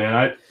cool, man.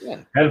 I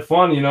had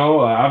fun,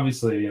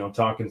 obviously,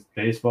 talking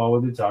baseball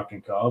with you,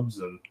 talking Cubs,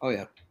 and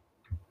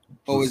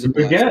always a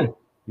blast. Again,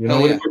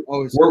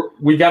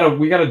 we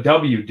got a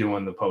W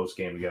doing the post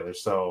game together.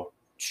 So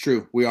it's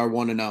true. We are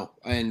 1-0,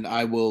 and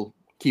I will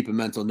keep a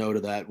mental note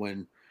of that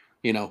when,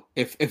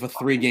 if a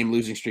 3-game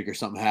losing streak or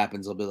something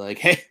happens, I'll be like,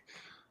 hey,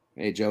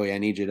 Joey, I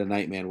need you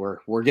tonight, man.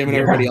 We're giving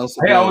everybody else.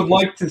 Hey, I would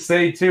like to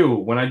say too,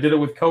 when I did it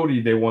with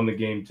Cody, they won the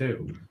game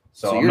too.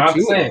 So I'm not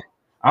saying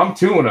I'm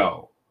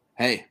 2-0.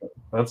 Hey,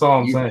 that's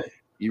all I'm saying.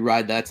 You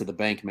ride that to the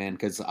bank, man,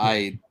 because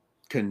I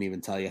couldn't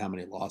even tell you how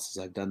many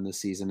losses I've done this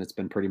season. It's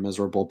been pretty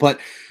miserable. But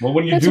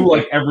when you do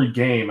like every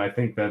game, I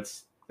think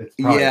it's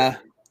probably,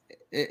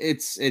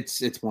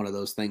 it's one of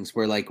those things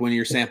where, like, when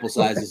your sample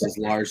size is as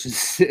large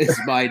as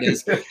mine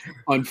is,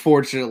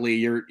 unfortunately,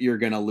 you're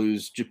gonna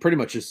lose pretty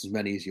much just as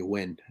many as you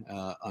win,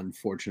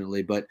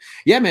 unfortunately. But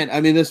yeah, man, I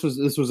mean, this was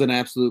an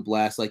absolute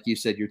blast. Like you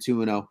said, you're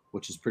 2-0,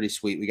 which is pretty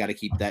sweet. We got to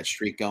keep that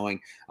streak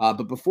going.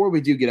 But before we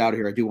do get out of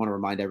here, I do want to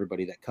remind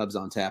everybody that Cubs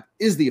on Tap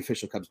is the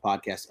official Cubs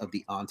podcast of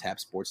the On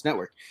Tap Sports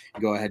Network.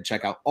 Go ahead and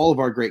check out all of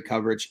our great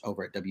coverage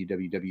over at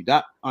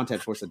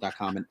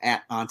www.ontapsportsnet.com and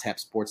at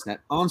OnTapSportsNet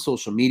on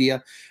social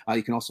media.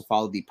 You can also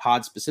follow the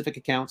pod-specific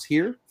accounts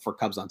here for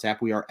Cubs on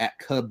Tap. We are at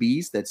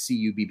Cubbies, that's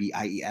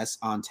Cubbies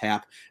on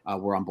Tap.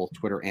 We're on both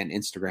Twitter and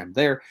Instagram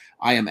there.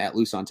 I am at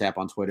Loose on Tap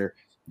on Twitter.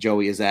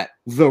 Joey is at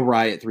The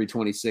Riot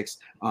 326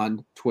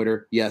 on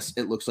Twitter. Yes,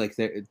 it looks like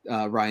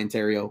Ryan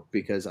Terrio,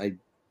 because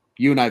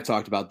you and I have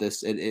talked about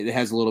this. It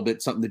has a little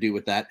bit something to do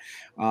with that.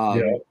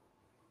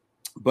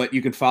 But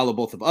you can follow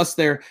both of us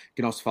there. You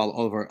can also follow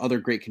all of our other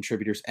great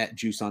contributors at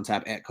Juice on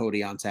Tap, at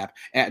Cody on Tap,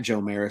 at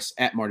Joe Maris,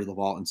 at Marty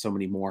Laval, and so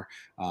many more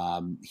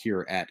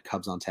here at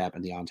Cubs on Tap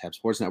and the On Tap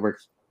Sports Network.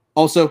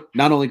 Also,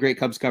 not only great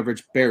Cubs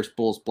coverage, Bears,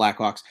 Bulls,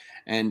 Blackhawks,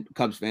 and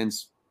Cubs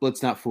fans,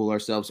 let's not fool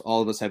ourselves.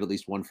 All of us have at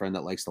least one friend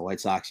that likes the White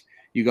Sox.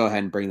 You go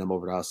ahead and bring them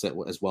over to us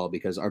as well,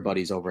 because our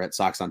buddies over at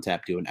Sox on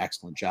Tap do an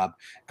excellent job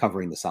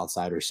covering the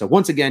Southsiders. So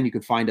once again, you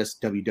can find us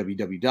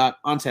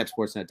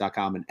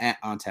www.ontapsportsnet.com and at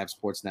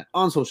OnTapSportsNet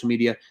on social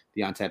media.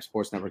 The On Tap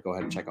Sports Network. Go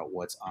ahead and check out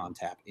what's on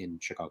tap in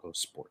Chicago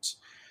sports.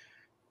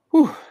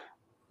 Whew.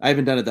 I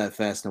haven't done it that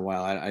fast in a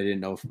while. I didn't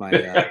know if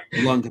my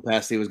lung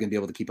capacity was going to be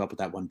able to keep up with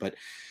that one, but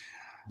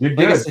you're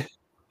good.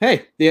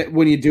 Hey,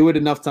 when you do it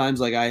enough times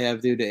like I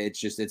have, dude,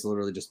 it's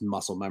literally just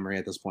muscle memory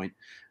at this point.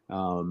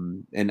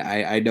 And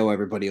I know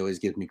everybody always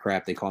gives me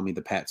crap. They call me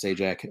the Pat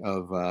Sajak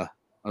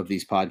of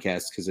these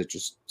podcasts because it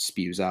just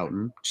spews out,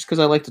 and just because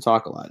I like to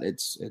talk a lot.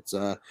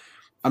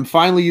 I'm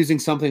finally using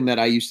something that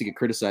I used to get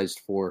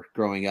criticized for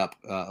growing up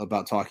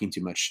about talking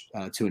too much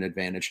to an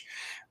advantage,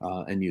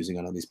 and using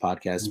it on these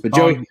podcasts. But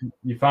Joey,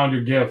 you found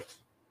your gift.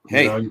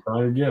 Hey, you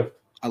found your gift.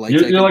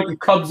 You're like a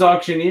Cubs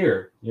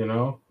auctioneer,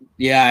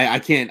 Yeah, I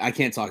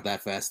can't talk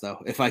that fast though.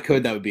 If I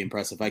could, that would be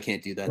impressive. I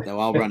can't do that though.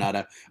 I'll run out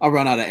of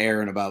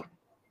air in about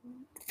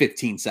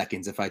 15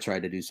 seconds if I try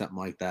to do something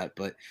like that.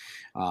 But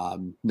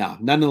no,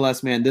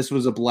 nonetheless, man, this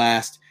was a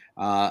blast.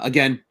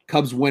 Again,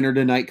 Cubs winner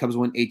tonight. Cubs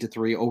win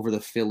 8-3 over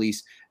the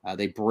Phillies.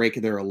 They break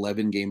their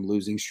 11-game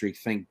losing streak.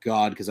 Thank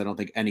God, because I don't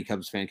think any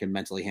Cubs fan can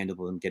mentally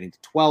handle them getting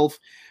to 12.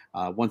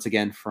 Once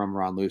again, from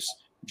Ron Luce,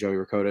 Joey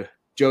Ricotta.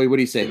 Joey, what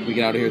do you say? We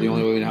get out of here the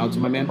only way we know how to,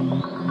 my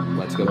man?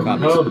 Let's go,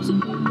 Cubs.